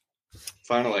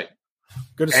 Finally.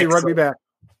 Good to see rugby back.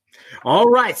 All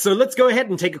right, so let's go ahead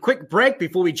and take a quick break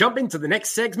before we jump into the next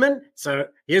segment. So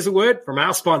here's a word from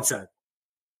our sponsor.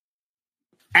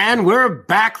 And we're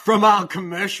back from our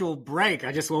commercial break.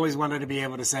 I just always wanted to be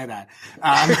able to say that.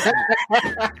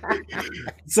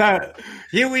 So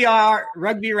here we are,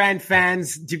 Rugby Rant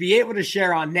fans, to be able to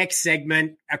share our next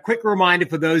segment. A quick reminder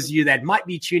for those of you that might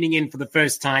be tuning in for the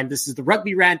first time. This is the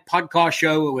Rugby Rant podcast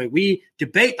show where we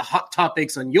debate the hot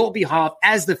topics on your behalf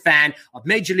as the fan of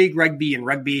Major League Rugby and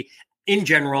rugby in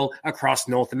general across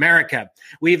North America.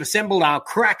 We've assembled our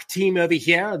crack team over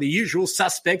here. The usual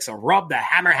suspects are Rob the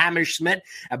Hammer Schmidt.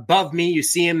 Above me, you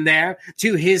see him there.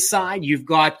 To his side, you've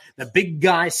got the big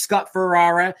guy, Scott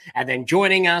Ferrara. And then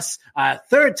joining us,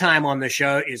 third time on the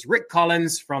show, is Rick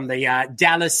Collins from the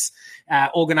Dallas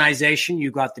organization.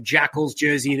 You've got the Jackals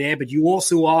jersey there, but you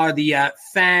also are the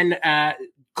fan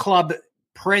club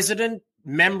president,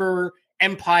 member,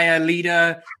 empire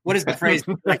leader. What is the phrase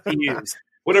you like to use?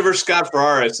 Whatever Scott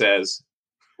Ferrara says.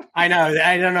 I know.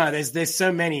 I don't know. There's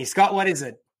so many. Scott, what is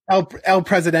it? El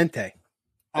Presidente.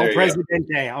 El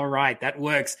Presidente. All right. That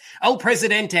works. El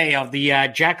Presidente of the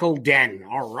Jackal Den.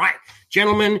 All right.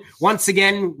 Gentlemen, once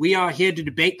again, we are here to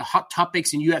debate the hot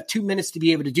topics, and you have 2 minutes to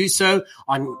be able to do so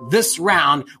on this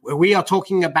round, where we are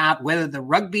talking about whether the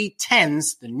Rugby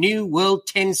 10s, the new World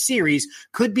 10 series,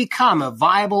 could become a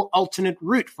viable alternate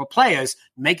route for players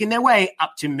making their way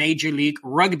up to Major League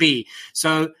Rugby.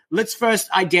 So let's first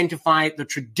identify the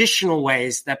traditional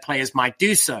ways that players might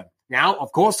do so. Now,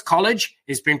 of course, college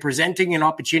has been presenting an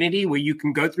opportunity where you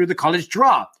can go through the college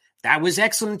draft. That was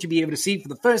excellent to be able to see for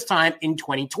the first time in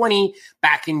 2020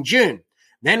 back in June.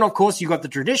 Then, of course, you got the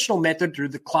traditional method through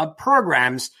the club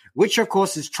programs, which, of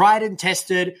course, is tried and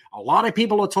tested. A lot of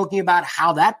people are talking about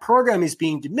how that program is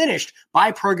being diminished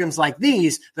by programs like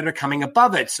these that are coming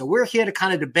above it. So we're here to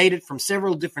kind of debate it from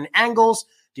several different angles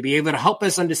to be able to help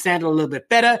us understand it a little bit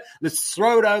better. Let's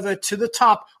throw it over to the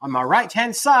top on my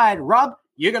right-hand side. Rob,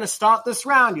 you're going to start this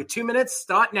round. Your 2 minutes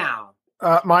start now.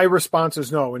 My response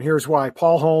is no, and here's why.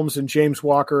 Paul Holmes and James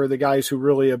Walker are the guys who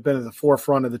really have been at the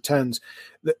forefront of the 10s.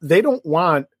 They don't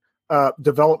want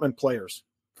development players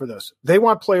for this. They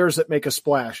want players that make a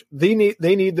splash. They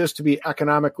need this to be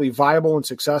economically viable and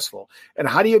successful. And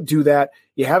how do you do that?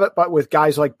 You have it but with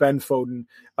guys like Ben Foden,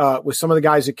 with some of the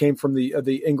guys that came from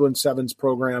the England Sevens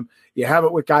program. You have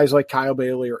it with guys like Kyle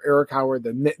Bailey or Eric Howard,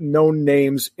 the known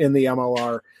names in the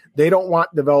MLR. They don't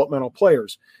want developmental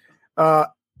players.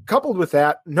 Coupled with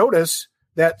that, notice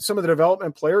that some of the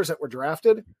development players that were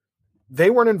drafted,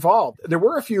 they weren't involved. There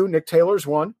were a few. Nick Taylor's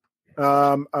one.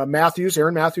 Aaron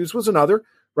Matthews was another,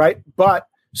 right? But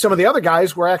some of the other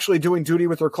guys were actually doing duty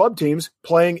with their club teams,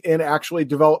 playing in actually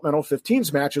developmental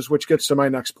 15s matches, which gets to my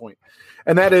next point.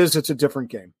 And that is, it's a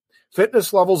different game.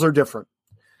 Fitness levels are different,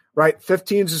 right?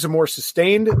 15s is a more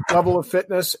sustained level of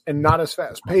fitness and not as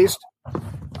fast paced.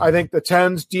 I think the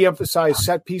 10s de-emphasize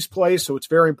set piece play, so it's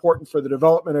very important for the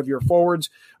development of your forwards,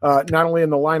 not only in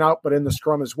the line out, but in the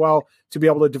scrum as well, to be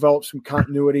able to develop some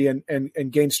continuity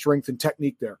and gain strength and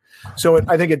technique there. So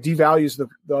I think it devalues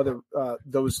the other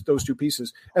those two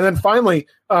pieces. And then finally,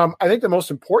 I think the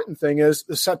most important thing is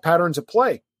the set patterns of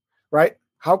play, right?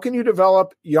 How can you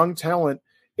develop young talent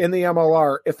in the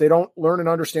MLR if they don't learn and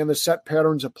understand the set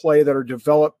patterns of play that are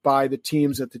developed by the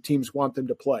teams that the teams want them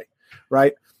to play,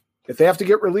 right? If they have to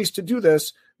get released to do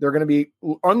this, they're going to be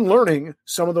unlearning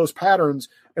some of those patterns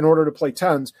in order to play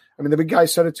 10s. I mean, the big guy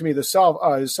said it to me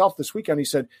himself this weekend. He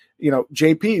said,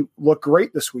 JP looked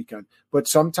great this weekend, but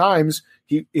sometimes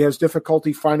he has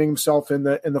difficulty finding himself in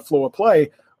the flow of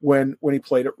play when he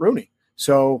played at Rooney.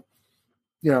 So,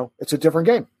 it's a different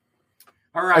game.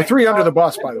 All right. I threw you under the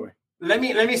bus, by the way. Let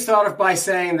me start off by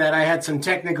saying that I had some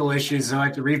technical issues, so I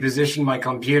had to reposition my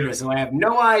computer. So I have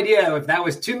no idea if that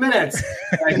was 2 minutes.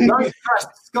 I don't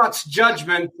trust Scott's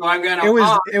judgment, so I'm going to.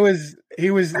 It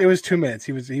was 2 minutes.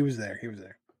 He was there.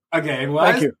 Okay, it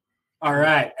was. Thank you. All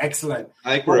right, excellent.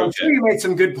 I'm sure you made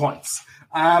some good points.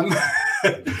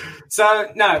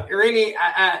 So no, really,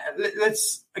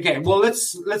 let's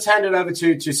hand it over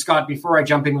to Scott before I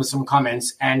jump in with some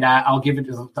comments, and I'll give it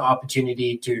the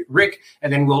opportunity to Rick,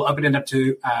 and then we'll open it up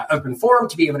to open forum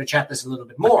to be able to chat this a little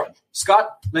bit more.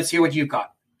 Scott, let's hear what you've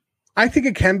got. I think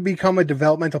it can become a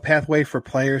developmental pathway for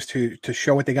players to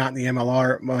show what they got in the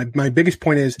MLR. My biggest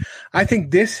point is I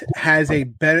think this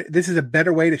is a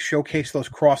better way to showcase those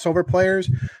crossover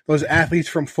players, those athletes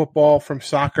from football, from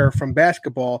soccer, from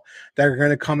basketball that are going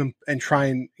to come and try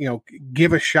and,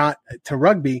 give a shot to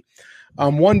rugby.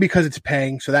 One, because it's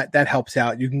paying, so that helps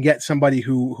out. You can get somebody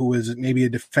who is maybe a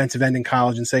defensive end in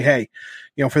college and say, hey,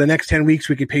 for the next 10 weeks,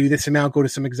 we could pay you this amount, go to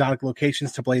some exotic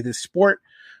locations to play this sport.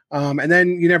 And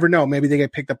then you never know. Maybe they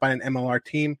get picked up by an MLR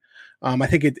team. I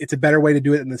think it's a better way to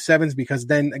do it in the sevens because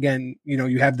then, again,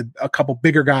 you have a couple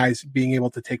bigger guys being able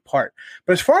to take part.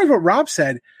 But as far as what Rob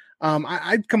said,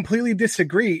 I completely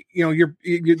disagree.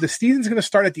 The season's going to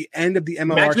start at the end of the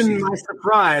MLR season. Imagine my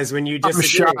surprise when you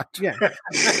disagree. I'm shocked. Yeah.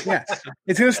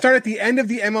 It's going to start at the end of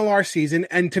the MLR season.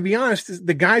 And to be honest,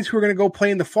 the guys who are going to go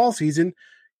play in the fall season,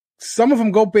 some of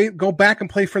them go back and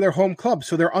play for their home club.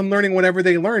 So they're unlearning whatever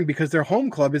they learned because their home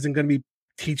club isn't going to be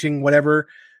teaching whatever,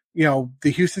 the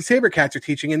Houston SaberCats are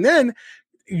teaching. And then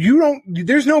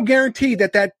there's no guarantee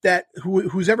that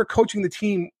who's ever coaching the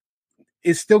team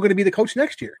is still going to be the coach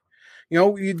next year.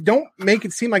 You don't make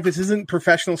it seem like this isn't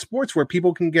professional sports where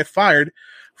people can get fired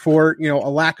for, a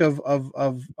lack of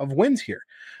wins here.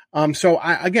 So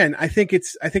I think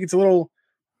it's a little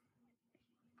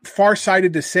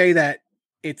far-sighted to say that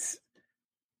it's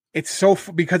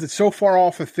because it's so far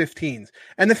off of 15s,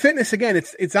 and the fitness, again,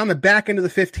 it's on the back end of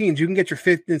the 15s. You can get your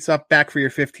fitness up back for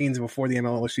your 15s before the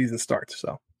MLR season starts.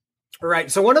 So. Right.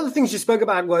 So one of the things you spoke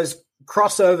about was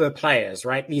crossover players,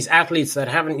 right? These athletes that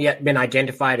haven't yet been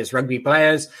identified as rugby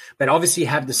players, but obviously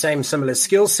have the same similar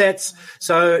skill sets.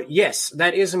 So yes,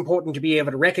 that is important to be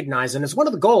able to recognize. And it's one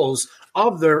of the goals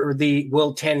of the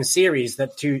World 10 series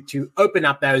that to open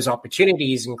up those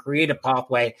opportunities and create a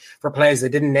pathway for players that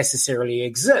didn't necessarily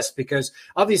exist. Because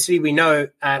obviously we know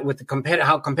with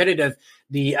how competitive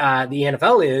the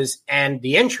NFL is and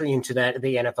the entry into the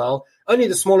NFL, only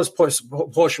the smallest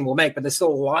portion will make, but there's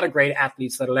still a lot of great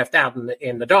athletes that are left out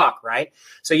in the dark, right?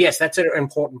 So yes, that's an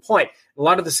important point. A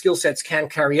lot of the skill sets can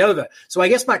carry over. So I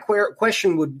guess my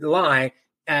question would lie,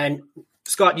 and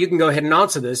Scott, you can go ahead and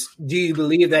answer this. Do you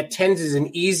believe that tens is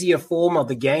an easier form of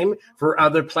the game for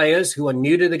other players who are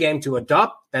new to the game to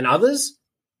adopt than others?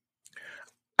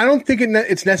 I don't think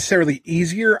it's necessarily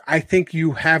easier. I think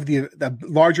you have the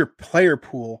larger player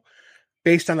pool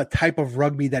based on the type of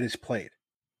rugby that is played.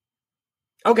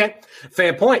 Okay,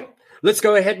 fair point. Let's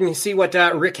go ahead and see what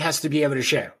Rick has to be able to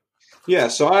share. Yeah,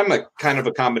 so I'm a kind of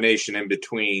a combination in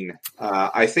between.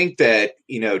 I think that,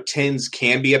 tens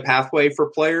can be a pathway for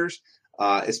players,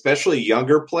 especially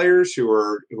younger players who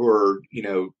are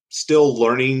still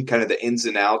learning kind of the ins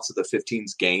and outs of the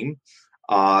 15s game.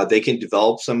 They can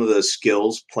develop some of those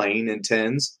skills playing in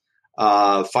tens,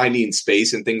 finding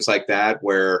space and things like that,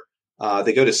 where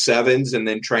they go to sevens and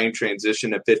then try and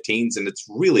transition to 15s. And it's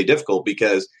really difficult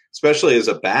because, especially as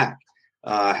a back,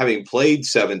 having played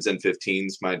sevens and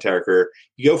 15s my entire career,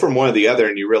 you go from one to the other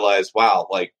and you realize, wow,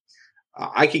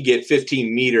 I could get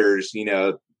 15 meters,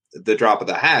 the drop of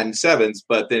the hat in sevens,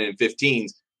 but then in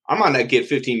 15s, I might not get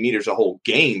 15 meters a whole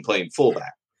game playing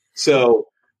fullback. So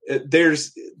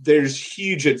there's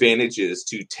huge advantages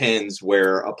to tens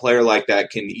where a player like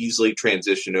that can easily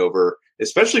transition over,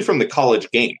 especially from the college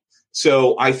game.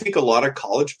 So I think a lot of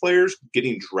college players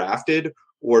getting drafted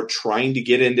or trying to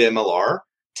get into MLR,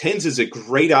 tens is a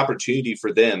great opportunity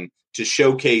for them to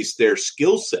showcase their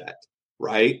skill set,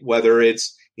 right? Whether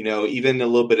it's, even a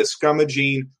little bit of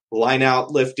scrummaging, line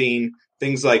out lifting,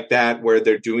 things like that, where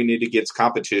they're doing it against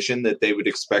competition that they would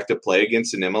expect to play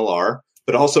against an MLR,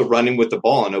 but also running with the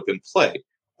ball in open play,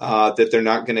 that they're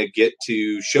not going to get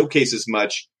to showcase as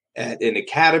much at an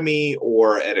academy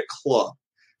or at a club.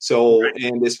 So,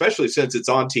 and especially since it's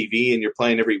on TV and you're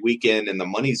playing every weekend and the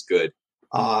money's good,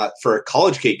 for a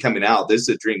college kid coming out, this is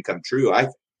a dream come true.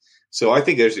 So I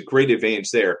think there's a great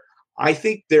advantage there. I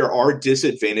think there are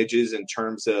disadvantages in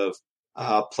terms of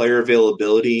player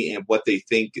availability and what they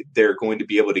think they're going to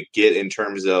be able to get in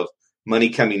terms of money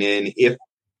coming in. If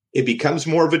it becomes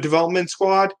more of a development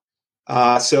squad,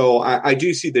 So I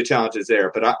do see the challenges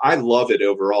there, but I love it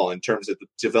overall in terms of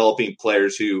developing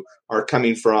players who are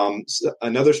coming from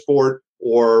another sport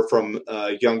or from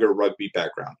a younger rugby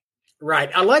background.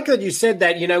 Right. I like that you said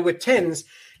that, with 10s,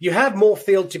 you have more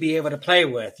field to be able to play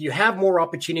with. You have more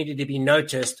opportunity to be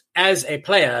noticed as a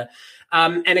player.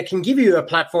 And it can give you a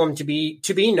platform to be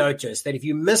noticed, that if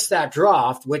you miss that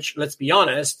draft, which, let's be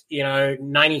honest,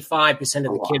 95%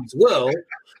 of the kids will.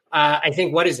 I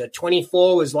think,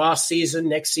 24 was last season.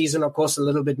 Next season, of course, a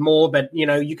little bit more. But,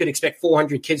 you could expect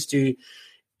 400 kids to,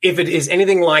 if it is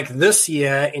anything like this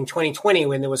year in 2020,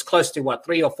 when there was close to,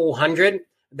 300 or 400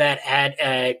 that had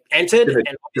entered,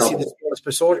 and obviously the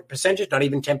smallest percentage, not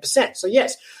even 10%. So,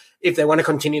 yes, if they want to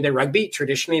continue their rugby,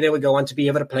 traditionally they would go on to be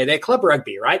able to play their club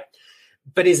rugby, right?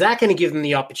 But is that going to give them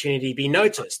the opportunity to be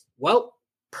noticed? Well,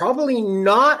 probably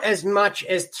not as much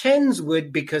as 10s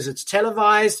would, because it's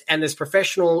televised and there's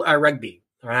professional rugby,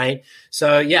 right?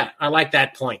 So, yeah, I like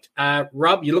that point.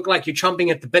 Rob, you look like you're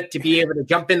chomping at the bit to be able to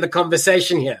jump in the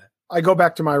conversation here. I go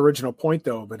back to my original point,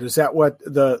 though, but is that what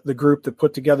the group that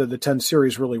put together the 10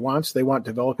 series really wants? They want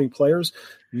developing players?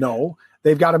 No.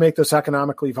 They've got to make this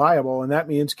economically viable, and that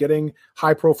means getting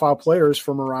high-profile players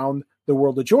from around the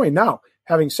world to join. Now,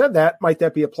 having said that, might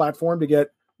that be a platform to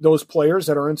get those players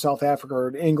that are in South Africa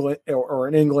or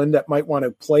in England that might want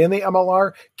to play in the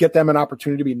MLR, get them an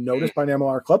opportunity to be noticed by an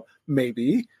MLR club?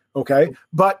 Maybe. Okay.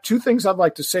 But two things I'd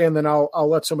like to say, and then I'll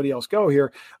let somebody else go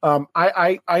here.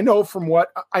 I know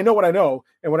what I know.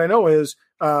 And what I know is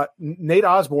Nate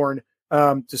Osborne,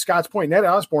 to Scott's point, Nate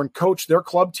Osborne coached their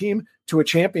club team to a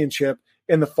championship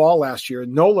in the fall last year.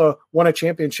 NOLA won a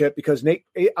championship because Nate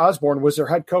Osborne was their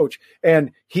head coach,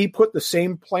 and he put the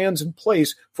same plans in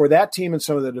place for that team and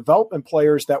some of the development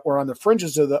players that were on the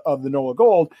fringes of the NOLA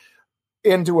Gold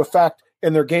into effect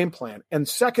in their game plan. And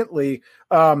secondly,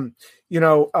 remember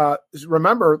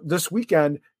this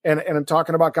weekend, and I'm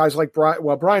talking about guys like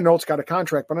Brian Nolt's got a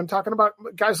contract, but I'm talking about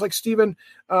guys like Stephen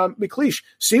McLeish.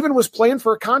 Stephen was playing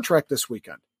for a contract this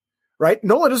weekend, right?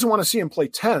 NOLA doesn't want to see him play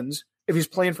 10s if he's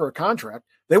playing for a contract.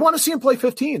 They want to see him play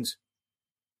 15s.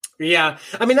 Yeah.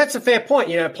 I mean, that's a fair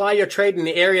point. Apply your trade in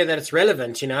the area that it's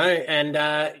relevant, and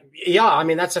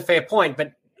that's a fair point.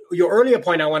 But your earlier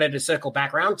point I wanted to circle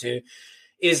back around to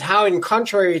is how, in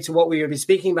contrary to what we were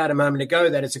speaking about a moment ago,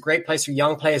 that it's a great place for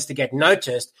young players to get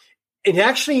noticed, it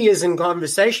actually is in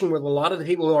conversation with a lot of the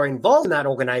people who are involved in that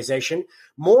organization,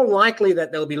 more likely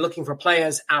that they'll be looking for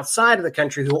players outside of the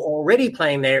country who are already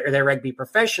playing their rugby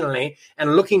professionally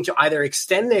and looking to either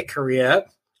extend their career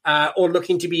or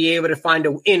looking to be able to find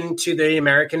an into the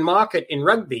American market in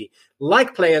rugby,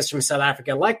 like players from South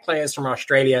Africa, like players from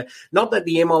Australia. Not that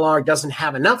the MLR doesn't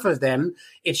have enough of them.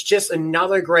 It's just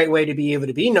another great way to be able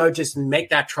to be noticed and make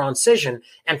that transition.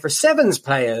 And for sevens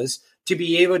players to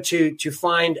be able to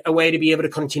find a way to be able to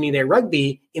continue their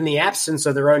rugby in the absence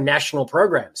of their own national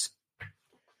programs.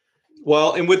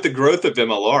 Well, and with the growth of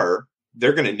MLR,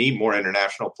 they're going to need more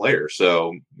international players.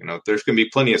 So, there's going to be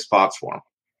plenty of spots for them.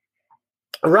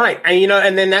 Right. And,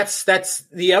 and then that's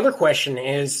the other question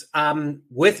is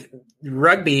with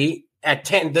rugby at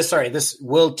 10, this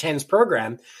World 10s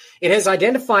program, it has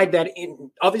identified that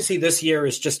obviously this year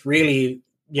is just really,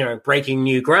 breaking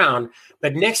new ground.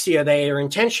 But next year, their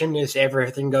intention is, if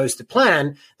everything goes to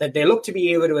plan, that they look to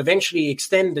be able to eventually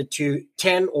extend it to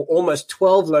 10 or almost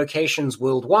 12 locations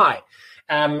worldwide.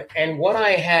 And what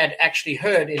I had actually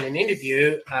heard in an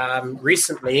interview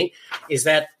recently is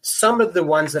that some of the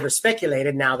ones that are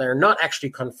speculated now, they're not actually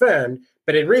confirmed,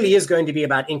 but it really is going to be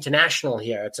about international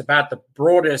here. It's about the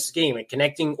broader scheme and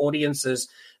connecting audiences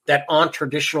that aren't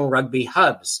traditional rugby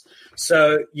hubs.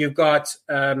 So you've got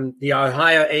the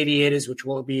Ohio Aviators, which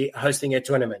will be hosting a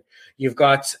tournament. You've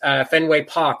got Fenway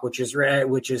Park, which is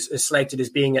slated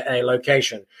as being a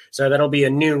location. So that'll be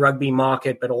a new rugby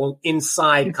market, but all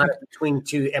inside, kind of between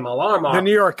two MLR markets. The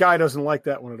New York guy doesn't like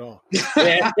that one at all.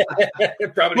 Yeah,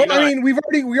 probably not. I mean,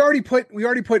 we already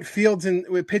put fields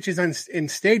with pitches in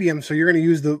stadiums, so you're going to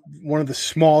use one of the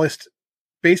smallest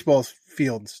baseball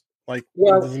fields. It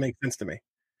doesn't make sense to me.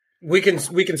 We can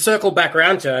circle back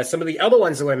around to some of the other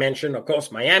ones that were mentioned. Of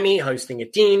course, Miami hosting a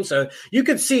team. So you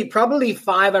could see probably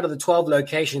 5 out of the 12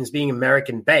 locations being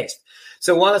American-based.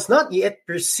 So while it's not yet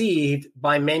perceived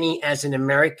by many as an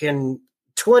American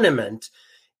tournament,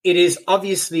 it is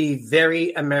obviously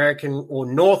very American or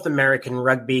North American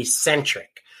rugby-centric.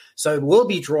 So it will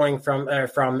be drawing from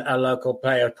local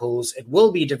player pools. It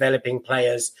will be developing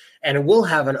players, and it will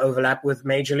have an overlap with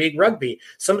Major League Rugby.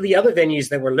 Some of the other venues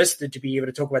that were listed to be able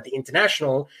to talk about the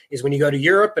international is when you go to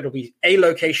Europe, it'll be a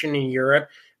location in Europe.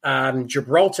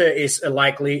 Gibraltar is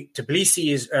likely.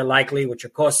 Tbilisi is likely, which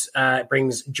of course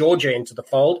brings Georgia into the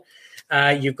fold.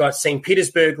 You've got St.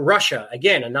 Petersburg, Russia,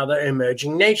 again, another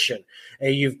emerging nation.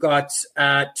 You've got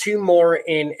 2 more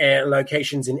in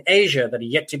locations in Asia that are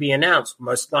yet to be announced.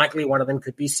 Most likely one of them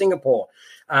could be Singapore.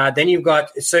 Then you've got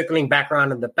circling back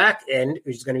around in the back end,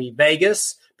 which is going to be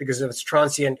Vegas because of its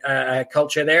transient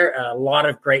culture there. A lot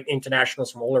of great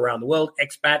internationals from all around the world,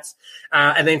 expats.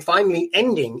 And then finally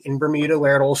ending in Bermuda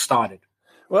where it all started.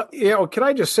 Well, can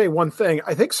I just say one thing?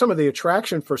 I think some of the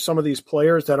attraction for some of these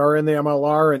players that are in the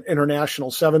MLR and international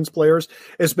sevens players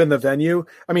has been the venue.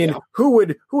 I mean, who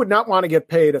would not want to get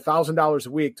paid $1,000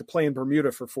 a week to play in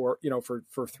Bermuda for 3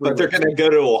 But they're going to go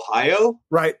to Ohio,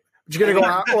 right? You're going to go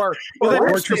out, or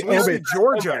to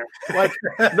Georgia. Like,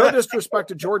 no disrespect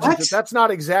to Georgia, but that's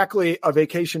not exactly a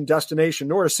vacation destination,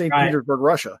 nor is St. Petersburg,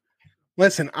 Russia.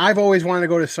 Listen, I've always wanted to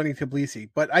go to sunny Tbilisi,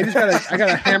 but I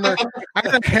gotta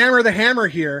hammer the hammer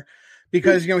here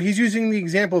because, he's using the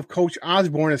example of Coach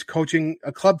Osborne as coaching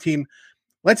a club team.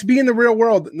 Let's be in the real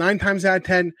world. 9 times out of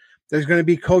 10, there's going to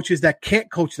be coaches that can't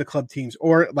coach the club teams,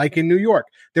 or like in New York,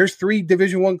 there's 3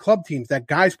 Division I club teams that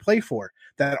guys play for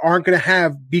that aren't going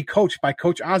to be coached by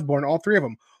Coach Osborne, all 3 of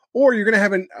them. Or you're going to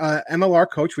have an MLR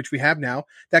coach, which we have now,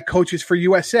 that coaches for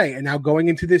USA. And now going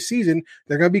into this season,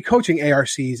 they're going to be coaching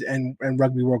ARCs and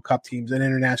Rugby World Cup teams and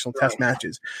international test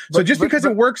matches. So because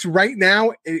it works right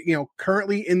now,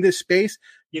 currently in this space,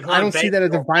 I don't see that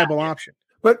as a viable option.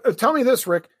 But tell me this,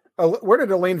 Rick, where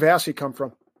did Elaine Vassy come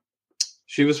from?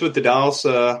 She was with the Dallas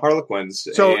Harlequins.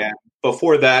 So, and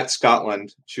before that,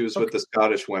 Scotland. She was with the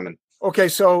Scottish women. Okay,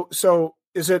 so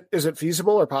is it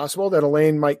feasible or possible that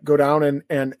Elaine might go down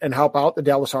and help out the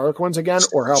Dallas Harlequins again,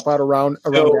 or help out around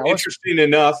Dallas? Interesting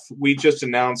enough, we just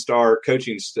announced our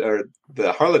coaching.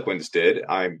 The Harlequins did.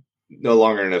 I'm no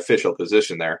longer in an official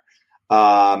position there.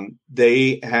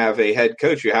 They have a head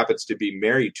coach who happens to be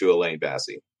married to Elaine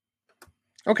Vassy.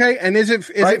 Okay, and is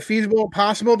it feasible or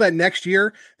possible that next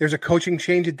year there's a coaching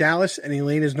change at Dallas and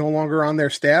Elaine is no longer on their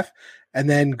staff? And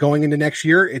then going into next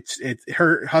year, it's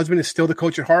her husband is still the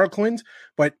coach at Harlequins,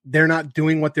 but they're not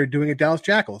doing what they're doing at Dallas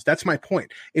Jackals. That's my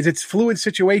point. It's fluid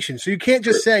situation. So you can't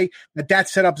just say that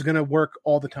setup is going to work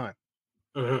all the time.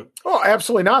 Mm-hmm. Oh,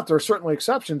 absolutely not. There are certainly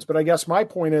exceptions, but I guess my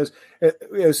point is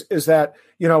that,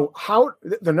 how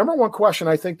the number one question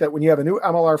I think that when you have a new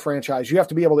MLR franchise, you have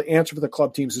to be able to answer for the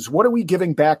club teams is, what are we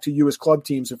giving back to you as club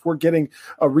teams if we're getting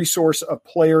a resource of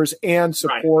players and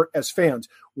support as fans?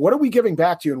 What are we giving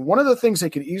back to you? And one of the things they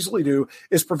can easily do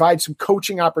is provide some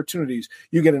coaching opportunities.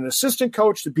 You get an assistant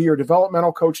coach to be your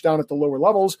developmental coach down at the lower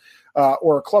levels,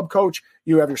 or a club coach.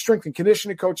 You have your strength and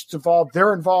conditioning coach that's involved.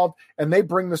 They're involved, and they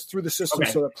bring this through the system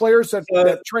so that players that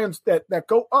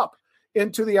go up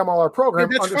into the MLR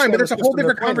program. Yeah, that's fine, but that's a whole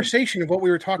different conversation of what we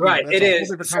were talking about. Right, it is.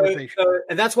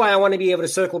 And that's why I want to be able to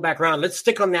circle back around. Let's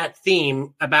stick on that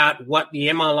theme about what the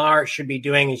MLR should be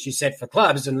doing, as you said, for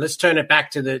clubs, and let's turn it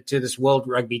back to this World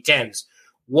Rugby Tens.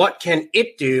 What can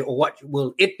it do, or what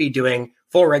will it be doing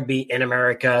for rugby in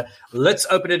America? Let's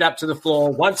open it up to the floor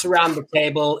once around the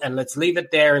table, and let's leave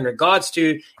it there in regards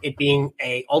to it being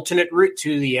an alternate route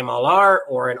to the MLR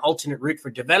or an alternate route for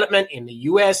development in the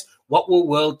U.S. What will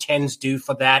World Tens do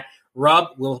for that? Rob,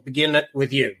 we'll begin it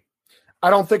with you. I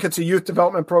don't think it's a youth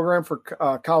development program for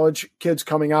college kids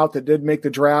coming out that did make the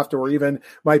draft, or even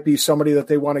might be somebody that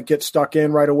they want to get stuck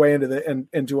in right away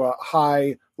into a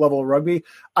high level of rugby.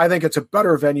 I think it's a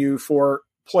better venue for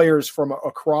players from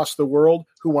across the world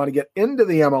who want to get into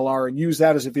the MLR and use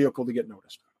that as a vehicle to get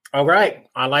noticed. All right.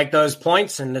 I like those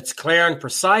points, and it's clear and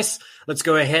precise. Let's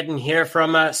go ahead and hear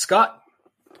from Scott.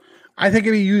 I think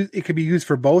it could be used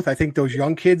for both. I think those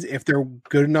young kids, if they're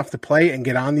good enough to play and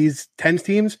get on these 10s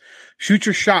teams, shoot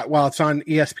your shot while it's on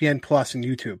ESPN Plus and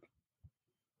YouTube.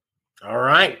 All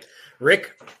right.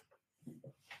 Rick?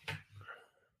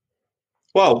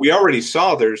 Well, we already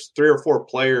saw there's 3 or 4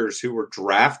 players who were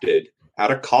drafted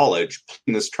out of college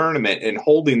in this tournament and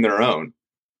holding their own.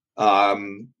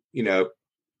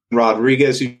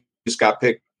 Rodriguez, who just got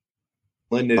picked,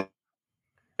 Lyndon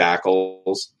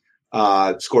Backles,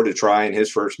 scored a try in his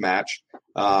first match.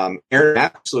 Aaron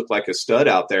Matthews looked like a stud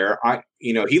out there.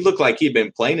 He looked like he'd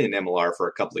been playing in MLR for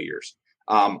a couple of years.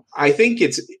 I think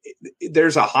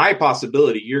there's a high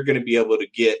possibility you're going to be able to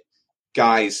get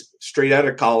guys straight out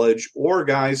of college or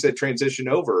guys that transition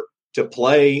over to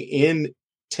play in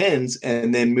 10s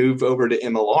and then move over to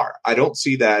MLR. I don't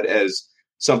see that as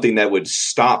something that would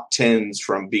stop 10s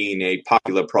from being a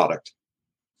popular product.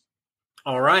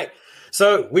 All right.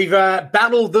 So we've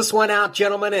battled this one out,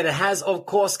 gentlemen, and it has, of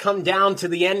course, come down to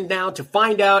the end now to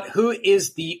find out who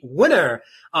is the winner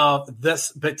of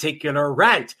this particular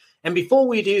rant. And before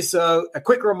we do so, a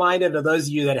quick reminder to those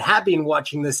of you that have been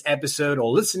watching this episode or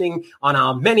listening on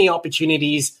our many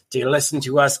opportunities to listen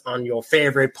to us on your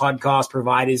favorite podcast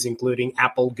providers, including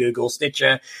Apple, Google,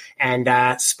 Stitcher, and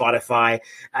Spotify.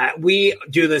 We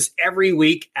do this every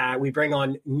week. We bring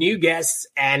on new guests,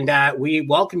 and we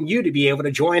welcome you to be able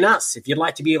to join us. If you'd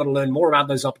like to be able to learn more about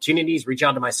those opportunities, reach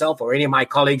out to myself or any of my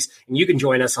colleagues, and you can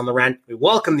join us on the rant. We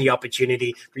welcome the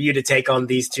opportunity for you to take on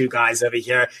these two guys over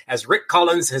here, as Rick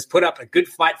Collins has put up a good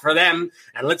fight for them.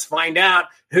 And let's find out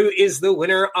who is the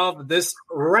winner of this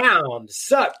round.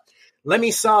 So let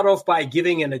me start off by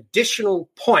giving an additional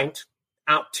point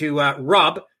out to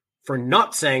Rob for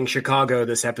not saying Chicago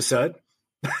this episode.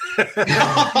 So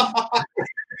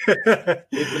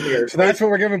that's what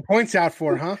we're giving points out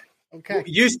for, huh? Okay.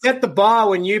 You set the bar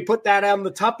when you put that on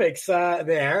the topics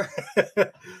there.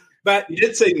 But you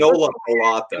did say Nola a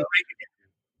lot, though.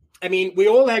 I mean, we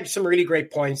all had some really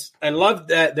great points. I love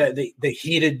the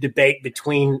heated debate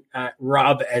between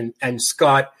Rob and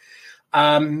Scott.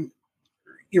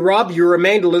 Rob, you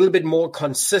remained a little bit more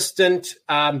consistent,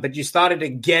 but you started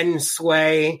again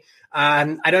sway.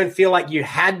 I don't feel like you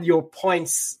had your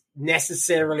points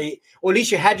necessarily, or at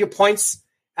least you had your points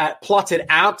plotted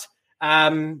out,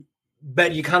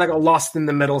 but you kind of got lost in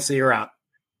the middle, so you're out.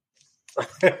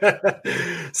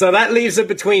 So that leaves it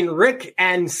between Rick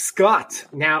and Scott.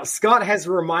 Now, Scott has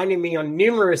reminded me on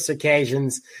numerous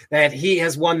occasions that he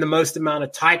has won the most amount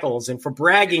of titles, and for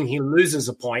bragging, he loses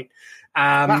a point.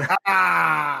 So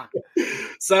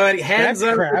it hands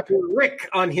over to Rick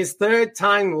on his third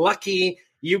time lucky.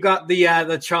 You got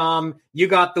the charm. You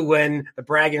got the win. The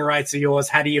bragging rights are yours.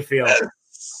 How do you feel?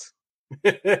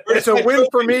 It's a win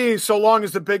for me so long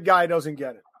as the big guy doesn't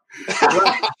get it.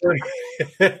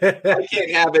 I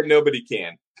can't have it. Nobody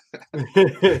can.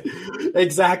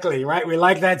 Exactly, right? We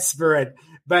like that spirit.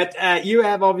 But you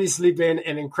have obviously been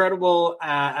an incredible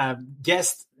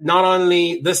guest, not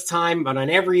only this time, but on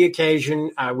every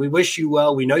occasion. We wish you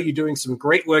well. We know you're doing some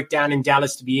great work down in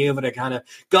Dallas to be able to kind of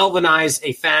galvanize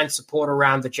a fan support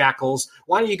around the Jackals.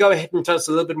 Why don't you go ahead and tell us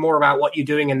a little bit more about what you're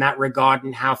doing in that regard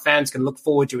and how fans can look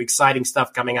forward to exciting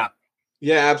stuff coming up?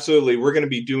 Yeah, absolutely. We're going to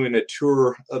be doing a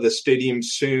tour of the stadium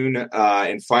soon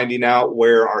and finding out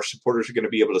where our supporters are going to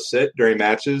be able to sit during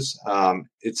matches.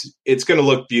 It's going to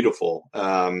look beautiful.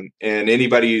 And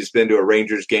anybody who's been to a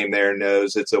Rangers game there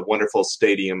knows it's a wonderful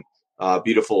stadium,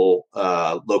 beautiful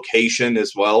location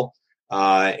as well.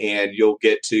 And you'll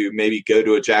get to maybe go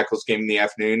to a Jackals game in the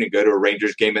afternoon and go to a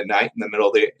Rangers game at night in the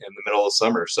middle of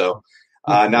summer. So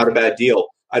not a bad deal.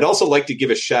 I'd also like to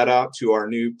give a shout out to our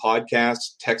new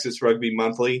podcast, Texas Rugby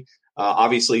Monthly.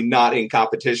 Obviously not in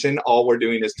competition. All we're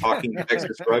doing is talking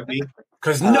Texas rugby.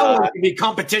 Because no one can be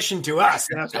competition to us.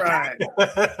 That's right.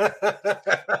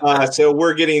 So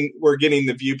we're getting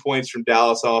the viewpoints from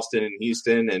Dallas, Austin, and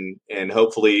Houston, and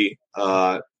hopefully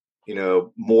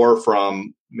more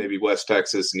from maybe West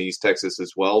Texas and East Texas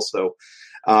as well. So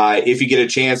if you get a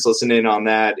chance, listen in on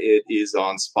that. It is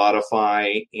on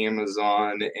Spotify,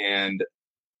 Amazon, and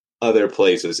other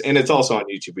places. And it's also on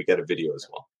YouTube. We got a video as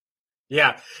well.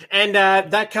 Yeah. And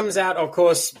that comes out, of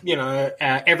course,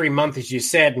 every month, as you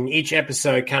said, and each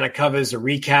episode kind of covers a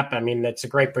recap. I mean, that's a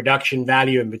great production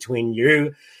value in between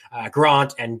you,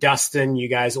 Grant, and Dustin. You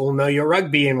guys all know your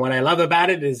rugby. And what I love about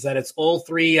it is that it's all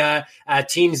three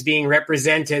teams being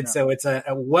represented. Yeah. So it's a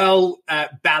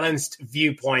well-balanced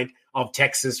viewpoint of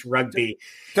Texas rugby.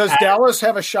 Does Dallas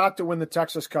have a shot to win the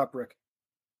Texas Cup, Rick?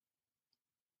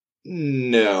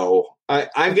 No.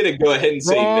 I'm going to go ahead and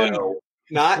say no.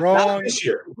 Not this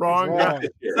year. Wrong. Not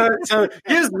this year. So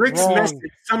here's Rick's message.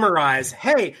 Summarize.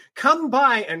 Hey, come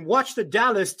by and watch the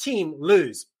Dallas team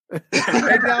lose.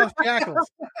 Hey, Dallas Jackals.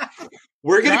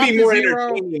 We're going to be more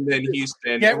entertaining than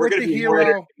Houston. We're going to be more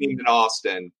entertaining than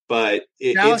Austin. But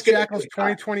Dallas Jackals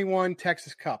 2021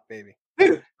 Texas Cup, baby.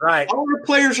 Dude, right. All our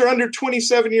players are under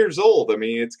 27 years old. I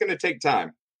mean, it's going to take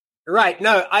time. Right.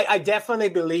 No, I definitely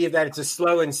believe that it's a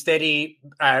slow and steady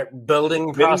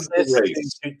building process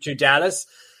to Dallas.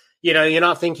 You're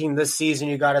not thinking this season.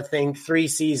 You got to think 3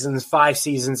 seasons, 5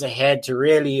 seasons ahead to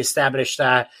really establish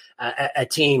a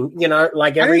team.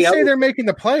 Like every. I didn't say they're making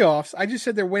the playoffs. I just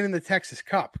said they're winning the Texas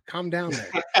Cup. Calm down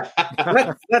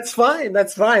there. That's fine.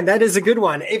 That's fine. That is a good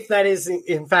one. If that is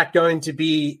in fact going to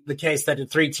be the case that the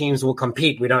 3 teams will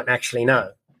compete, we don't actually know.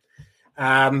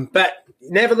 But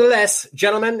nevertheless,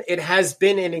 gentlemen, it has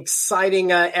been an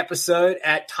exciting episode.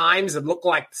 At times, it looked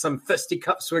like some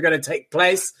fisticuffs were going to take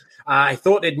place. I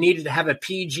thought it needed to have a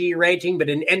PG rating, but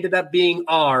it ended up being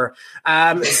R.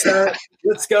 So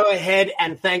let's go ahead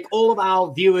and thank all of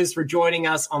our viewers for joining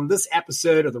us on this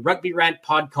episode of the Rugby Rant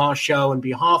podcast show. On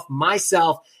behalf of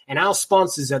myself and our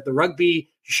sponsors at the Rugby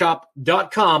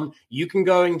rugbyshop.com. You can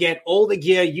go and get all the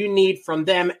gear you need from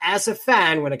them as a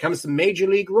fan when it comes to Major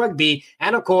League Rugby,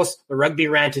 and of course the Rugby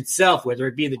Rant itself, whether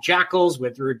it be the Jackals,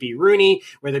 whether it be Rooney,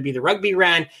 whether it be the Rugby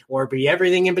Rant, or it be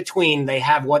everything in between. They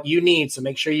have what you need, so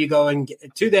make sure you go and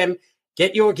get to them,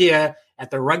 get your gear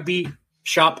at the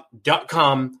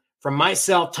rugbyshop.com. From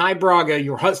myself, Ty Braga,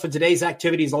 your host for today's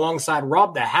activities, alongside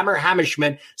Rob the Hammer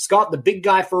Hammerschmidt, Scott the Big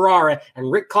Guy Ferrara,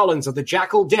 and Rick Collins of the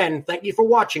Jackal Den, thank you for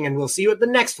watching, and we'll see you at the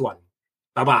next one.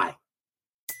 Bye-bye.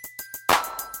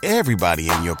 Everybody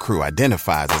in your crew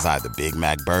identifies as either Big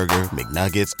Mac Burger,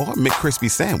 McNuggets, or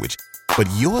McCrispy Sandwich, but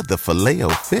you're the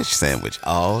Filet-O-Fish Sandwich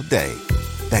all day.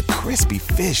 That crispy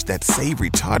fish, that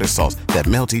savory tartar sauce, that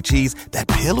melty cheese, that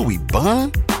pillowy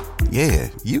bun. Yeah,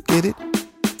 you get it.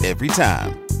 Every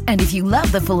time. And if you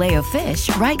love the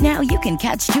Filet-O-Fish, right now you can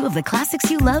catch two of the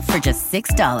classics you love for just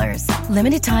 $6.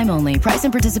 Limited time only. Price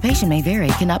and participation may vary.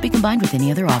 Cannot be combined with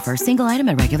any other offer. Single item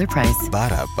at regular price.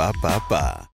 Ba-da-ba-ba-ba.